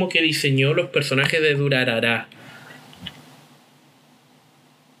el mismo que diseñó los personajes de Durarara.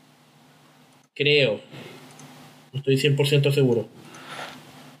 Creo. No estoy 100% seguro.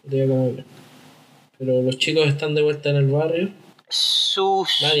 Pero los chicos están de vuelta en el barrio.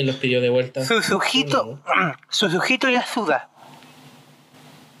 Nadie los pidió de vuelta. Suzuhito y Azuda.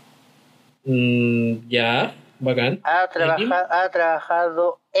 Ya, bacán. Ha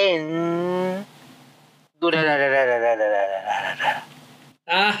trabajado en.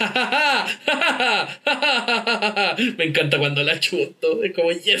 Me encanta cuando la chuto. Es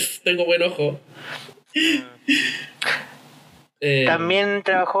como, yes, tengo buen ojo. También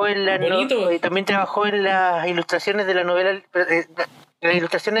trabajó en también trabajó en las ilustraciones de la novela, en las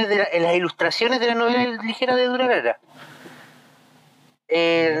ilustraciones de la novela ligera de Durarara.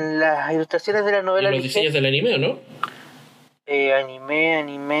 En las ilustraciones de la novela ¿Y los diseños del anime o no? Anime.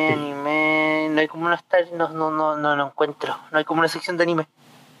 No hay como una no encuentro. No hay como una sección de anime.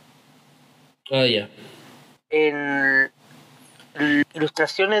 Ah, ya. En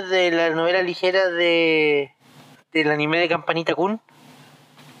ilustraciones de la novela ligera del anime de Campanita Kun.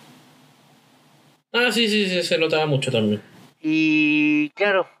 Ah, sí, se notaba mucho también. Y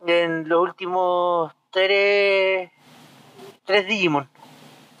claro, en los últimos tres Digimon.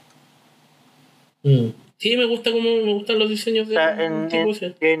 Sí, me gustan los diseños de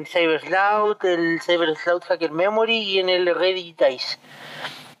en Cyber Slout, el Cyber Slout Hacker Memory y en el Red Digitais.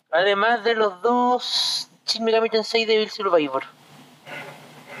 Además de los dos Shin Megami Tensei Devil Survivor.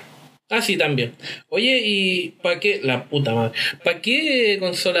 Ah, sí, también. Oye, ¿y para qué? La puta madre. ¿Para qué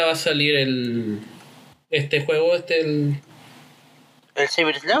consola va a salir este juego? ¿El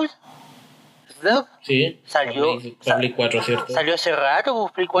Cyber Slout? Sí. Salió. Para Play 4, ¿cierto? Salió hace rato,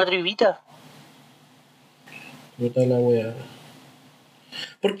 pues Play 4 y Vita. Puta la wea.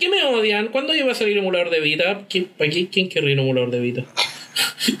 ¿Por qué me odian? ¿Cuándo iba a salir emulador de Vita? ¿Quién querría un emulador de Vita?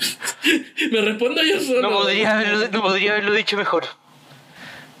 Me respondo yo solo. No podría haberlo dicho mejor.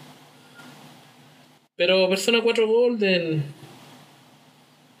 Pero Persona 4 Golden.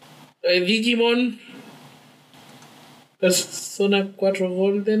 Digimon. Persona 4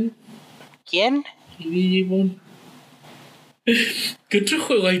 Golden. ¿Quién? Y Digimon. ¿Qué otro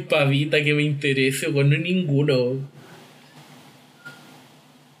juego hay para Vita que me interese? O no hay ninguno.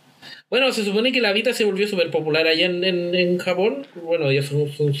 Bueno, se supone que la Vita se volvió súper popular allá en Japón. Bueno, ellos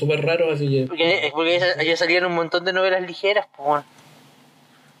son súper raros, así que... Porque allá salían un montón de novelas ligeras, pues bueno.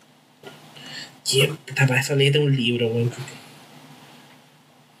 ¿Quién? Puta, para eso léete un libro, weón.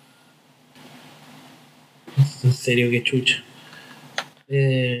 En serio, qué chucha.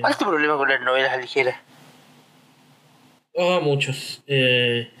 ¿Cuál es tu problema con las novelas ligeras? Muchos.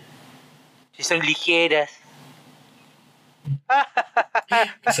 Si son ligeras.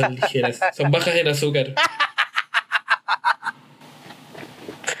 Que son ligeras. Son bajas en azúcar.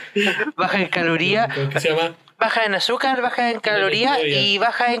 Baja en caloría. ¿Cómo que se llama? Baja en azúcar, baja en caloría y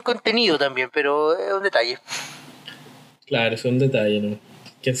baja en contenido también, pero es un detalle. Claro, es un detalle, ¿no?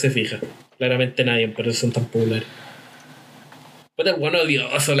 ¿Quién se fija? Claramente nadie, por eso son tan populares. Puta, bueno,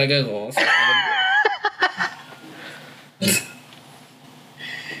 odioso, la cagó.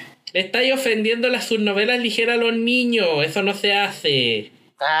 Le estáis ofendiendo las subnovelas ligeras a los niños. Eso no se hace.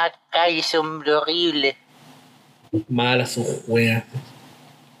 Ah, cállese, hombre horrible. Mala su juega.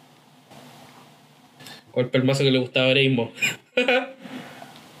 Golpe el mazo que le gustaba a Reimo.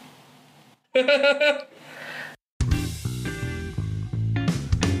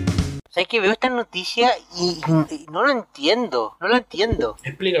 ¿Sabes que veo esta noticia y no lo entiendo? No lo entiendo.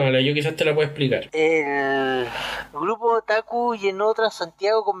 Explícamela, yo quizás te la pueda explicar. El grupo Otaku llenó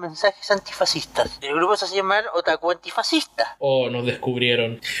Transantiago con mensajes antifascistas. El grupo se hace llamar Otaku Antifascista. Oh, nos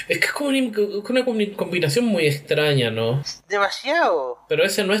descubrieron. Es que es como una combinación muy extraña, ¿no? Demasiado. Pero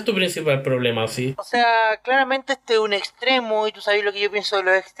ese no es tu principal problema, ¿sí? O sea, claramente este es un extremo y tú sabes lo que yo pienso de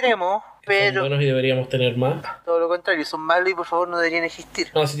los extremos. Que son Pero buenos y deberíamos tener más. todo lo contrario, son malos y por favor no deberían existir.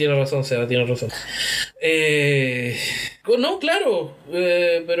 No, sí tiene razón, Seba, tiene razón. No, claro,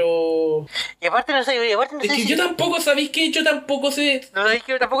 pero... Y aparte no sé, Es que yo tampoco, ¿sabéis qué? Yo tampoco sé... No sabéis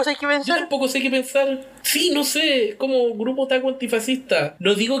que tampoco sabéis qué Yo pensar. tampoco sé qué pensar. Sí, no sé, como grupo Otaku antifascista.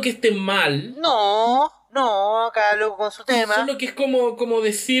 No digo que esté mal. No, cada loco con su tema. Solo que es como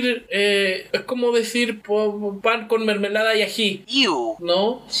decir... es como decir pan con mermelada y ají. Iu.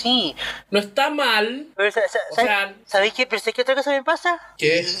 ¿No? Sí. No está mal. Pero, O sea... ¿sabéis qué? Pero ¿sabéis qué otra cosa me pasa?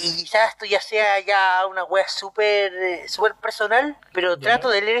 ¿Qué? Y quizás esto ya sea ya una wea súper personal, pero Ya. trato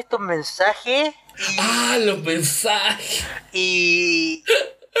de leer estos mensajes Ah, los mensajes. y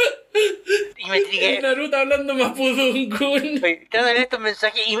me El triguean. Naruto hablando Mapudungun. Trato de leer estos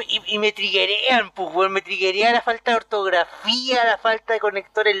mensajes y me triguerean, pues, weón. Me triguerea la falta de ortografía, la falta de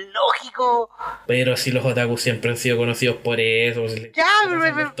conectores lógicos. Pero si los otakus siempre han sido conocidos por eso. Ya, por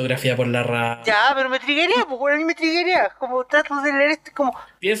pero la ortografía por la rama. Ya, pero me triguerea, pues, weón. A mí me triguerea. Como trato de leer esto, como.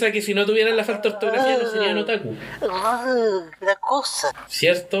 Piensa que si no tuvieran la falta de ortografía no serían otaku. La cosa.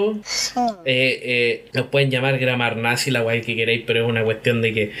 ¿Cierto? Nos pueden llamar grammar nazi, la guay que queréis, pero es una cuestión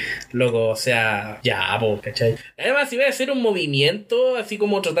de que, loco, o sea, ya, po, ¿cachai? Además, si vais a hacer un movimiento, así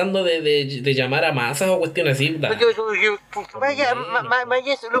como tratando de llamar a masas o cuestiones así, da.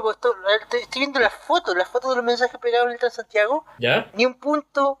 Vaya, eso, loco. Estoy viendo las fotos de los mensajes pegados en el Transantiago. ¿Ya? Ni un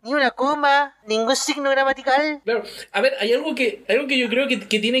punto, ni una coma, ningún signo gramatical. Claro. A ver, hay algo que yo creo que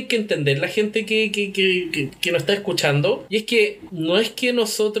tienen que entender la gente que nos está escuchando, y es que no es que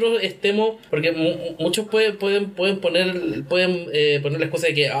nosotros estemos, porque muchos pueden poner la excusa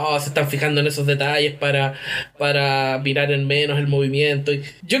de que se están fijando en esos detalles para mirar en menos el movimiento.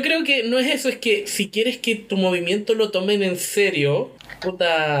 Yo creo que no es eso, es que si quieres que tu movimiento lo tomen en serio,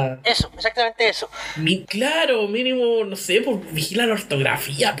 puta... Eso, exactamente eso. Claro, mínimo, no sé, pues vigila la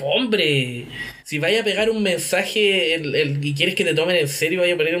ortografía, po, hombre. Si vaya a pegar un mensaje y quieres que te tomen en serio,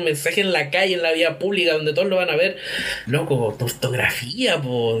 vaya a poner un mensaje en la calle, en la vía pública, donde todos lo van a ver. Loco, tu ortografía,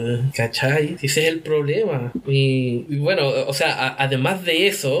 po, ¿cachai? Ese es el problema. Y bueno, o sea, además de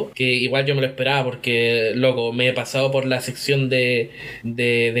eso, que igual yo me lo esperaba porque, loco, me he pasado por la sección de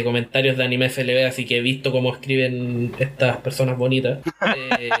comentarios de Anime FLB, así que he visto cómo escriben estas personas bonitas.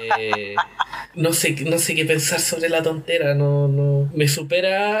 No sé qué pensar sobre la tontera, no me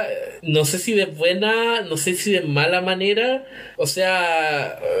supera, no sé si de buena, no sé si de mala manera. O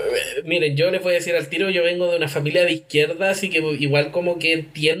sea, miren, yo les voy a decir al tiro, yo vengo de una familia de izquierda, así que igual como que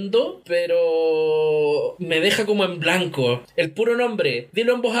entiendo, pero me deja como en blanco. El puro nombre,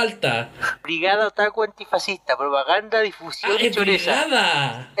 dilo en voz alta. Brigada Otaku Antifascista, propaganda, difusión y Es choreza.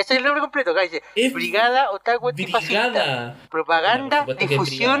 brigada. Ese es el nombre completo, cállate. Es Brigada Otaku Antifascista. Brigada. Propaganda, Bueno, por supuesto que es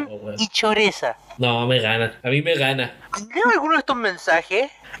difusión brigada, weón. y choreza. No, me gana, a mí me gana. Leo algunos de estos mensajes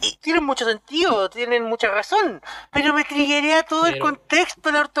y tienen mucho sentido, tienen mucha razón, pero me triguea todo el Pero-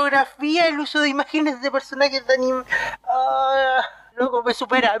 contexto, la ortografía, el uso de imágenes de personajes de anime. Loco, me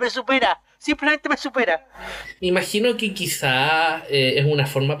supera. simplemente me supera. Me imagino que quizá es una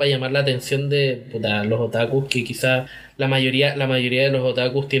forma para llamar la atención de los otakus, que quizá la mayoría de los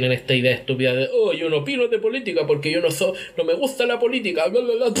otakus tienen esta idea estúpida de yo no opino de política porque yo no me gusta la política, bla,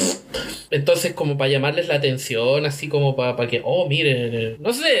 bla, bla. Entonces como para llamarles la atención, así como para que, miren,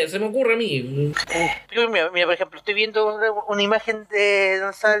 no sé, se me ocurre a mí. Mira, por ejemplo, estoy viendo una imagen de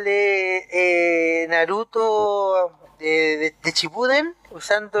donde sale Naruto de Shippuden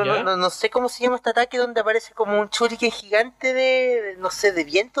usando, no sé cómo se llama este ataque donde aparece como un shuriken gigante de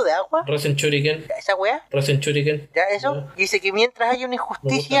viento, de agua. Rasen Shuriken. ¿Esa weá? Rasen Shuriken. Ya, eso. Ya. Dice que mientras haya una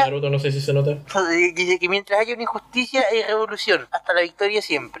injusticia... Naruto, no sé si se nota. Dice que mientras haya una injusticia hay revolución. Hasta la victoria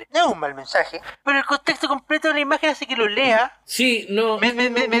siempre. No es un mal mensaje. Pero el contexto completo de la imagen hace que lo lea. Sí, no. Me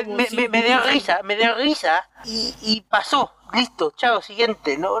dio risa y pasó. Listo, chao,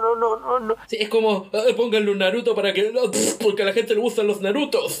 siguiente. No. Sí, es como, pónganle un Naruto porque a la gente le gustan los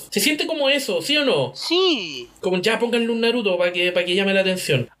Narutos. Se siente como eso, ¿sí o no? Sí. Como ya pónganle un Naruto para que llame la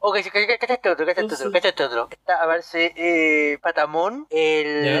atención. Ok, ¿qué este otro? Está, aparece Patamón,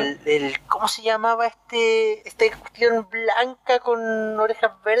 ¿cómo se llamaba esta cuestión blanca con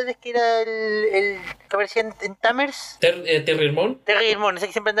orejas verdes que era el que aparecía en Tamers? Terriermon. Terriermon, ese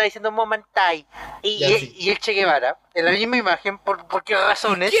que siempre andaba diciendo Momantai. Sí. Y el Che Guevara, en la misma imagen, ¿por qué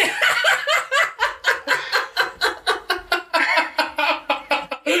razones? ¿Qué?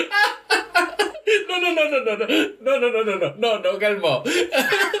 No, calma.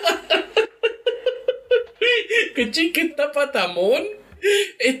 ¿Cachai que está Patamón?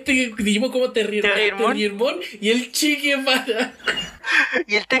 Dijimos como Terriermon y el Che Guevara.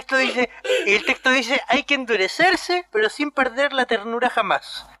 Y el texto dice, hay que endurecerse, pero sin perder la ternura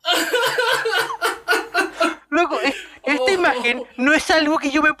jamás. Loco, esta imagen no es algo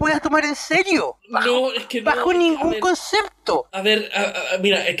que yo me pueda tomar en serio. Bajo ningún concepto. A ver,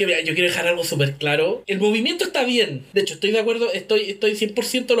 mira, es que yo quiero dejar algo súper claro. El movimiento está bien. De hecho, estoy de acuerdo, estoy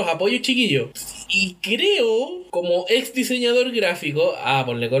 100% los apoyo, chiquillos. Y creo, como ex diseñador gráfico,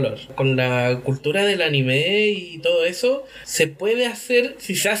 ponle color, con la cultura del anime y todo eso, se puede hacer,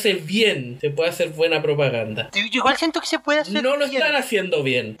 si se hace bien, se puede hacer buena propaganda. Yo igual siento que se puede hacer bien. No lo están haciendo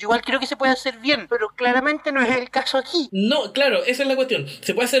bien. Yo igual creo que se puede hacer bien, pero claramente no es el caso aquí. No, claro, esa es la cuestión.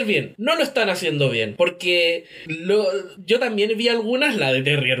 Se puede hacer bien. No lo están haciendo bien. Porque yo también vi algunas, la de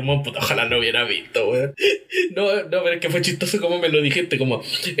Terriermon, puta, ojalá no hubiera visto, weón. No, pero es que fue chistoso como me lo dijiste, como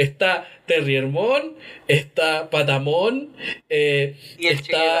está Terriermon, está Patamón,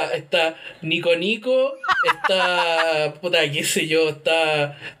 está Nico, está, puta, qué sé yo,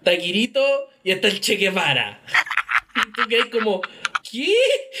 está Kirito y está el Che Guevara. Y tú que hay como... ¿Qué?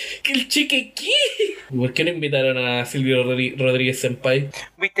 ¿Que el Cheque qué? ¿Por qué no invitaron a Silvio Rodríguez Senpai?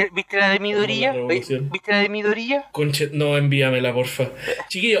 ¿Viste la de Midoriya? ¿Viste la de Midoriya? No, envíamela, porfa.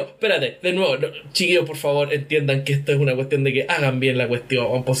 Chiquillos, espérate, de nuevo. No, chiquillos, por favor, entiendan que esto es una cuestión de que hagan bien la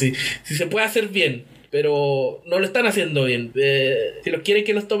cuestión. Pues si se puede hacer bien, pero no lo están haciendo bien. Si los quieren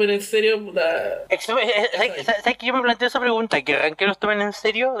que los tomen en serio, ¿sabes que yo me planteo esa pregunta? ¿Querrán que los tomen en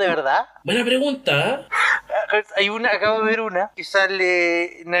serio? ¿De verdad? Buena pregunta. Acabo de ver una que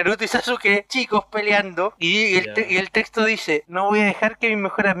sale Naruto y Sasuke, chicos, peleando, y el texto dice: no voy a dejar que mi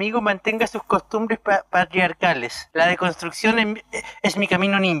mejor amigo mantenga sus costumbres patriarcales. La deconstrucción es mi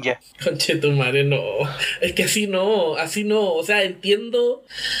camino ninja. Conche tu madre, no. Es que así no. O sea, entiendo.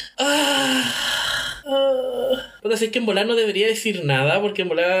 Puedo decir que en volar no debería decir nada, porque en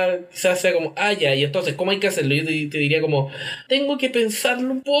volar quizás sea como, ya, y entonces, ¿cómo hay que hacerlo? Yo te diría como, tengo que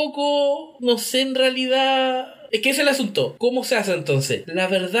pensarlo un poco, no sé en realidad. Es que ese es el asunto. ¿Cómo se hace entonces? La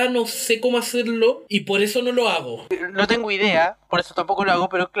verdad no sé cómo hacerlo y por eso no lo hago. No tengo idea, por eso tampoco lo hago,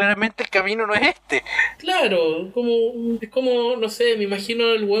 pero claramente el camino no es este. Claro, es como, no sé, me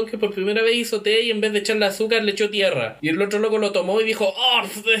imagino el weón que por primera vez hizo té y en vez de echarle azúcar le echó tierra. Y el otro loco lo tomó y dijo,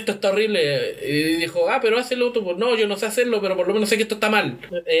 esto está horrible. Y dijo, pero hazlo tú. Pues no, yo no sé hacerlo, pero por lo menos sé que esto está mal.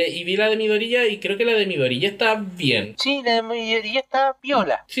 Y vi la de Midoriya y creo que la de Midoriya está bien. Sí, la de Midoriya está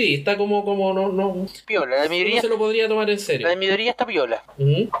piola. Sí, está como no. Piola, la de Midoriya se lo podría tomar en serio. La de Midoriya está piola.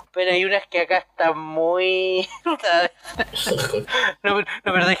 Pero hay unas que acá están muy... no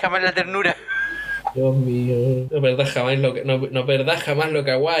perdés jamás la ternura. Dios mío, no perdás jamás lo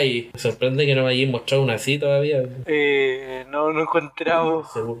kawaii. Me sorprende que no me hayáis mostrado una así todavía. No he encontrado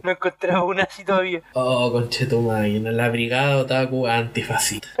una así todavía. Conchetumáquina, la brigada otaku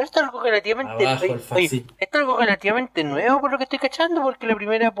antifascista. Pero esto es algo relativamente esto es algo relativamente nuevo por lo que estoy cachando, porque la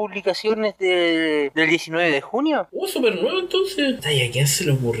primera publicación es del 19 de junio. Súper nuevo entonces. Ay, ¿a quién se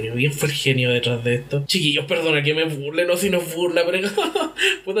le ocurrió? ¿Quién fue el genio detrás de esto? Chiquillos, perdona que me burle, no si nos burla, pero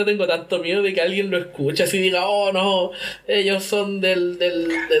puta, tengo tanto miedo de que alguien lo escuchas y diga, oh no, ellos son del...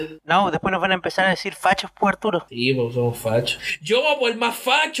 No, después nos van a empezar a decir fachos, pues, Arturo. Sí, pues somos fachos. Yo, pues el más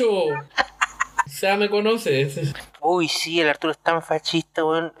facho. O sea, me conoces. Uy, sí, el Arturo es tan fascista,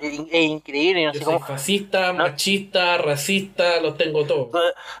 weón. Es increíble, no Yo sé soy cómo. fascista, No. machista, racista, los tengo todos.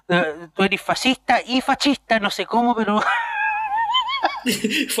 Tú eres fascista y fascista, no sé cómo, pero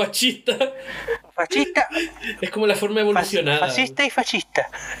Fascista. fascista, Es como la forma evolucionada. fascista y fascista.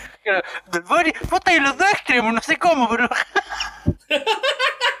 Vos estás en los dos extremos, no sé cómo, pero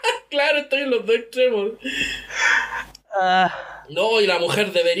Claro, estoy en los dos extremos. No, y la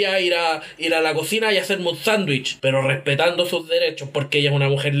mujer debería ir a la cocina y hacerme un sándwich, pero respetando sus derechos porque ella es una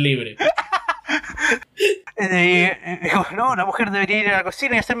mujer libre. no, la mujer debería ir a la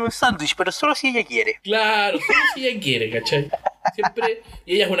cocina y hacerme un sándwich, pero solo si ella quiere. Claro, solo si ella quiere, ¿cachai? Siempre.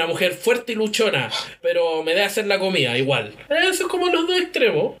 Y ella es una mujer fuerte y luchona, pero me debe hacer la comida igual. Eso es como los dos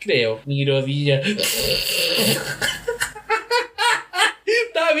extremos, creo. Mi rodilla.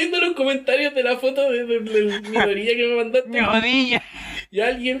 Estaba viendo los comentarios de la foto de mi rodilla que me mandaste. Mi rodilla, Y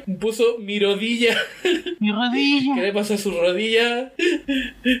alguien puso mi rodilla. mi rodilla. ¿Qué le pasa a su rodilla?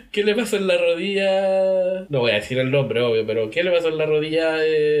 ¿Qué le pasó en la rodilla? No voy a decir el nombre, obvio, pero ¿qué le pasó en la rodilla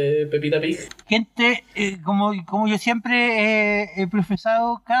de Pepita Pig? Gente, como yo siempre he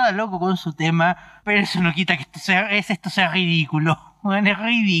profesado, cada loco con su tema, pero eso no quita que esto sea ridículo. Bueno, es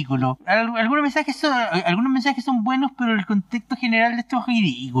ridículo. Algunos mensajes son buenos, pero el contexto general de esto es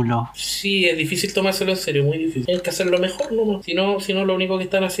ridículo. Sí, es difícil tomárselo en serio, muy difícil. Hay que hacerlo mejor nomás. Si no, lo único que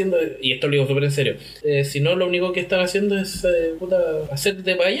están haciendo, y esto lo digo súper en serio, si no, lo único que están haciendo es hacer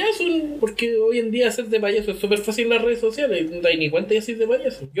de payaso, porque hoy en día hacer de payaso es súper fácil en las redes sociales, no te das ni cuenta de hacer de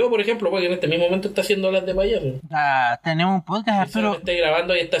payaso. Yo, por ejemplo, porque en este mismo momento está haciendo las de payaso. Tenemos un podcast, Arturo. Está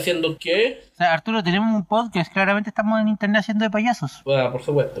grabando y está haciendo ¿qué? O sea, Arturo, tenemos un podcast, claramente estamos en internet haciendo de payasos. Bueno, por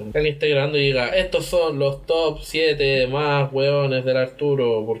supuesto. Que alguien esté grabando y diga, estos son los top 7 más hueones del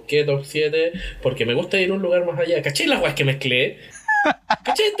Arturo. ¿Por qué top 7? Porque me gusta ir a un lugar más allá. ¿Cachai las weas que mezclé?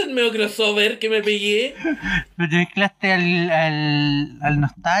 ¿Cachai este medio crossover que me pegué? Pero te mezclaste al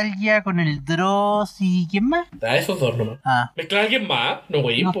Nostalgia con el Dross y ¿quién más? Esos dos nomás. ¿Mezclar a alguien más? No,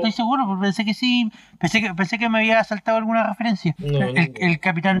 güey. No estoy seguro, porque pensé que sí. Pensé que me había saltado alguna referencia. No, el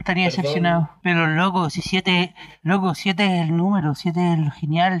capitán estaría perdón. Decepcionado. Pero loco, si 7 es el número, 7 es lo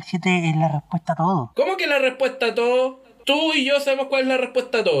genial, 7 es la respuesta a todo. ¿Cómo que la respuesta a todo? Tú y yo sabemos cuál es la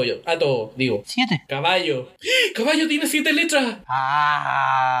respuesta a todo. A todo, digo. 7. Caballo. Caballo tiene 7 letras.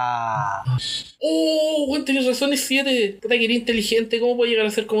 Oh, bueno, tienes razón, es 7. Puta que eres inteligente. ¿Cómo puedo llegar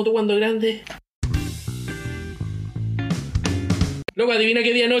a ser como tú cuando grande? Loco, adivina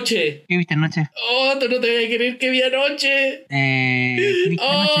qué día anoche. ¿Qué viste anoche? Oh, tú no te voy a creer qué vi anoche. ¿Qué viste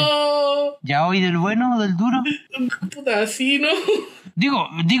anoche? Oh, ¿Ya hoy del bueno o del duro? puta, así, ¿no? Digo,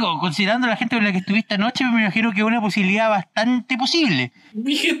 considerando la gente con la que estuviste anoche, me imagino que es una posibilidad bastante posible.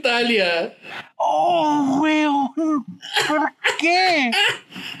 Vigetalia. ¡Oh, weón! ¿Por qué?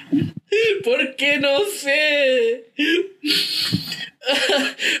 ¿Por qué? No sé.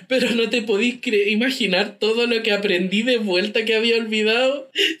 Pero no te podís imaginar todo lo que aprendí de vuelta que había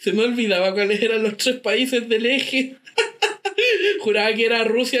olvidado. Se me olvidaba cuáles eran los 3 países del eje. Juraba que era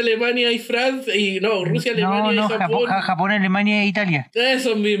Rusia, Alemania y Francia. Y no, Rusia, Alemania y Japón. Japón, Alemania e Italia.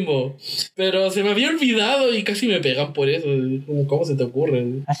 Esos mismos. Pero se me había olvidado y casi me pegan por eso. ¿Cómo se te ocurre?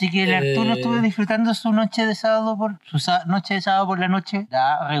 Así que el Arturo estuvo disfrutando su noche de sábado noche de sábado por la noche.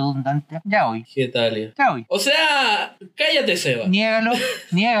 Ya, redundante. Ya hoy. Getalia. Ya hoy. O sea, cállate, Seba. Niégalo.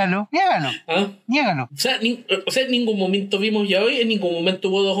 ¿Ah? Niégalo. O sea, en ningún momento vimos ya hoy, en ningún momento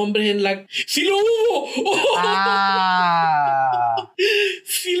hubo 2 hombres en la... ¡Sí lo hubo! ¡Oh!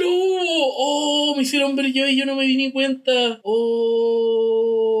 ¡Sí lo hubo! ¡Oh! Me hicieron ver yo y yo no me di ni cuenta.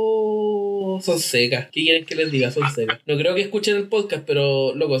 ¡Oh! Son secas. ¿Qué quieren que les diga? Son secas. No creo que escuchen el podcast,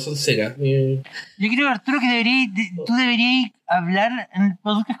 pero, loco, son secas. Yo creo, Arturo, que tú deberías hablar en el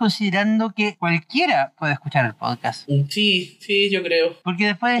podcast considerando que cualquiera puede escuchar el podcast. Sí, yo creo. Porque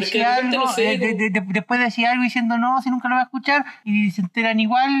después Pero es que decía de repente algo, no sé, después decía algo diciendo no, si nunca lo va a escuchar, y se enteran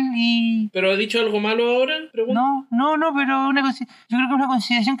igual y... ¿Pero ha dicho algo malo ahora? Pregunto. No, pero yo creo que es una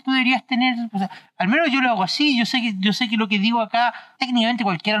consideración que tú deberías tener, o sea, al menos yo lo hago así, yo sé que lo que digo acá técnicamente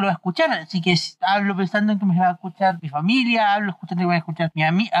cualquiera lo va a escuchar, así que hablo pensando en que me va a escuchar mi familia, hablo pensando que me van a escuchar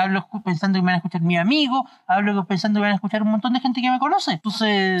pensando que me van a escuchar mi amigo, hablo pensando que me van a escuchar un montón de gente que me conoce.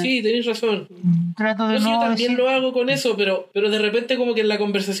 Entonces, Sí, tenés razón. trato de Yo no también decir... lo hago con eso, pero de repente como que en la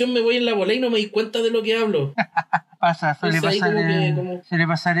conversación me voy en la bola y no me di cuenta de lo que hablo. Pasa, suele Entonces, ahí pasar, suele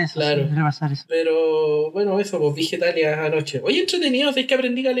pasar eso. Claro. Suele pasar eso. Pero bueno, eso, pues vi Getalia anoche. Oye, entretenido, es que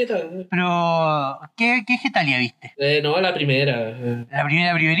aprendí caleta. Pero, ¿qué Getalia viste? No, la primera. ¿La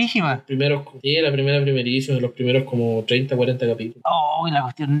primera primerísima? La primera primerísima, los primeros como 30, 40 capítulos. Oh, la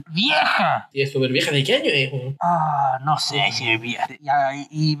cuestión vieja. Y es súper vieja. ¿De qué año es, weón? No sé si me pillaste.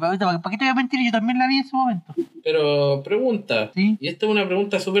 Y ¿para qué te voy a mentir? Yo también la vi en su momento. Pero pregunta, ¿Sí? y esta es una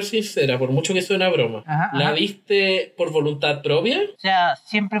pregunta súper sincera, por mucho que suene a broma. Ajá, ¿La ajá. viste por voluntad propia? O sea,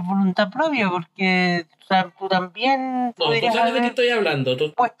 siempre es voluntad propia, porque tú también No, tú podrías sabes de qué haber estoy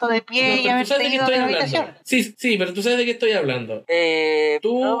hablando. puesto de No, pie y pero tú haber sabes de qué ido estoy de la hablando. habitación. Sí, pero tú sabes de qué estoy hablando.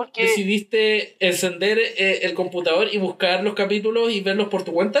 Tú No, porque decidiste encender el computador y buscar los capítulos y verlos por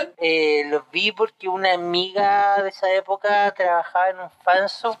tu cuenta. los vi porque una amiga de esa época trabajaba en un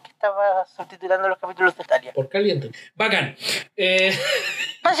fansub que estaba subtitulando los capítulos de Italia. Por caliente. Bacán.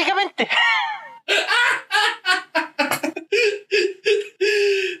 Básicamente.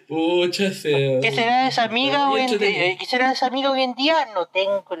 Pucha sea. ¿Qué será de esa amiga Muy hoy en día? entretenido. ¿Qué será de esa amiga hoy en día? No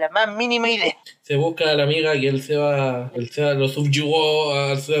tengo la más mínima idea. Se busca a la amiga que el Seba lo subyugó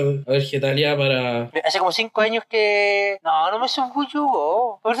a ver Getalia para... Hace como 5 años que... No me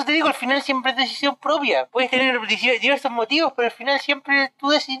subyugó. Por eso te digo, al final siempre es decisión propia. Puedes tener diversos motivos, pero al final siempre tú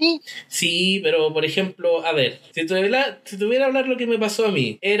decidís. Sí, pero por ejemplo, a ver, si tuviera a hablar lo que me pasó a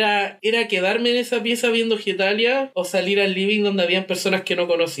mí, ¿era quedarme en esa pieza viendo Getalia o salir al living donde habían personas que no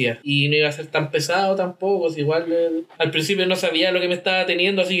conocía? Y no iba a ser tan pesado tampoco, si igual al principio no sabía lo que me estaba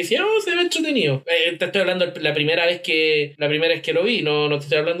teniendo, así que decía, se ve entretenido. Te estoy hablando la primera vez que lo vi, no te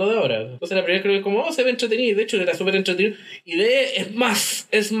estoy hablando de ahora. Entonces la primera vez que lo vi como, se ve entretenido, de hecho era súper entretenido. Y es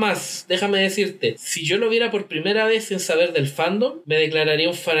más, déjame decirte, si yo lo viera por primera vez sin saber del fandom, me declararía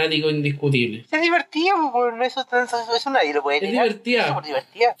un fanático indiscutible. Es divertido, bueno, eso nadie lo puede Es negar. divertida. Es súper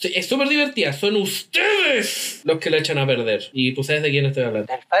divertida. Sí, es súper divertida, son ustedes los que la echan a perder. Y tú sabes de quién estoy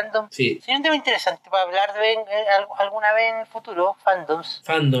hablando. ¿Del fandom? Sí. Sería un tema interesante para hablar alguna vez en el futuro, fandoms.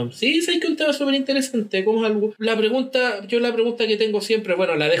 Fandom. Sí, sé que un tema súper interesante. ¿Cómo es algo? La pregunta que tengo siempre,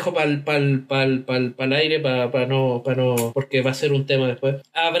 bueno, la dejo para el aire, para no, porque va a ser un tema después.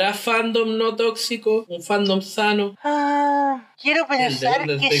 ¿Habrá fandom no tóxico? ¿Un fandom sano? Quiero pensar El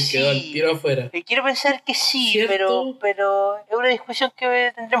de que Undertale quedó al sí. tiro afuera. Quiero pensar que sí, ¿Cierto? pero es una discusión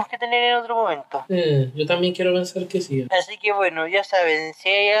que tendremos que tener en otro momento. Yo también quiero pensar que sí. Así que bueno, ya saben, si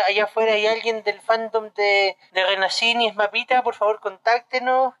allá afuera hay alguien del fandom de Renacini y Esmapita, por favor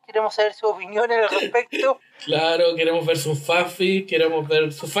contáctenos, queremos saber su opinión al respecto. Claro, queremos ver su fanfic, queremos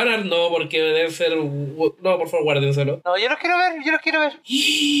ver su fanart, no, porque debe ser... No, por favor, guárdenselo. No, yo los quiero ver.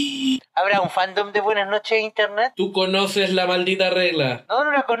 ¿Habrá un fandom de Buenas noches Internet? ¿Tú conoces la maldita regla?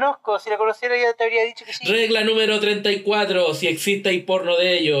 No la conozco, si la conociera ya te habría dicho que sí. Regla número 34, si existe hay porno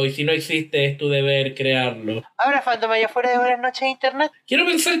de ello, y si no existe es tu deber crearlo. ¿Habrá fandom allá afuera de Buenas noches Internet? Quiero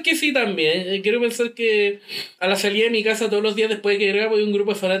pensar que sí también, quiero pensar que a la salida de mi casa todos los días después de que grabo hay un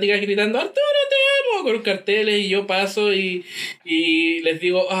grupo de fanáticas gritando ¡Arturo, te amo! Con carteles y yo paso y les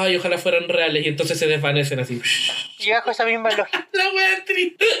digo ¡ay, ojalá fueran reales! Y entonces se desvanecen así. Y bajo esa misma lógica. La wea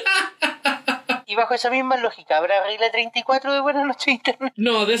triste. Y bajo esa misma lógica, ¿habrá regla 34 de Buenas noches Internet?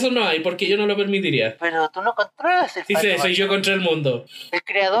 No, de eso no hay, porque yo no lo permitiría. Pero tú no controlas el Sí, fandom. soy yo contra el mundo. El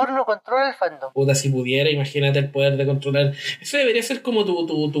creador no controla el fandom. Puta, si pudiera, imagínate el poder de controlar. Eso debería ser como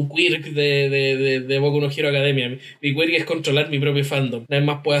tu quirk de Boku no Hero Academia. Mi quirk es controlar mi propio fandom. Nadie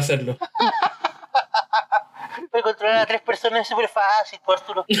más puede hacerlo. Pero controlar a 3 personas es súper fácil, por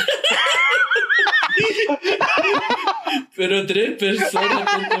Arturo. Pero 3 personas,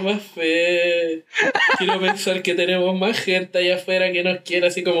 cuánto más fe. Quiero pensar que tenemos más gente allá afuera que nos quiera,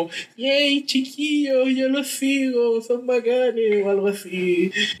 así como, ¡yay, chiquillos! Yo los sigo, son bacanes, o algo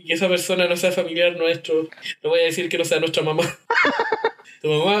así. Y que esa persona no sea familiar nuestro. No voy a decir que no sea nuestra mamá. ¿Tu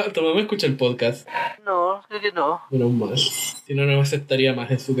mamá escucha el podcast? No, creo que no. Menos mal. Si no, no me aceptaría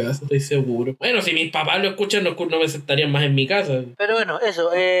más en su casa, estoy seguro. Bueno, si mis papás lo escuchan, no me aceptarían más en mi casa. Pero bueno, eso.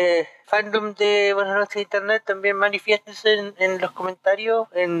 Fandom de Buenas noches Internet, también manifiéstense en los comentarios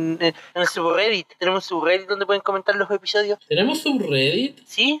en el subreddit. Tenemos un subreddit donde pueden comentar los episodios. ¿Tenemos subreddit?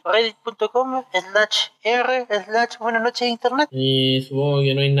 Sí, reddit.com/r/Buenas noches Internet. Y supongo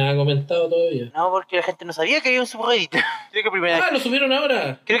que no hay nada comentado todavía. No, porque la gente no sabía que había un subreddit. Creo que primera ¡Ah, lo subieron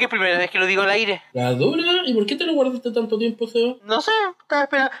ahora! Creo que es primera vez que lo digo al aire. ¿La dura? ¿Y por qué te lo guardaste tanto tiempo, Seba? No sé,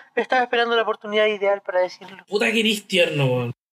 estaba esperando la oportunidad ideal para decirlo. Puta que eres tierno, weón.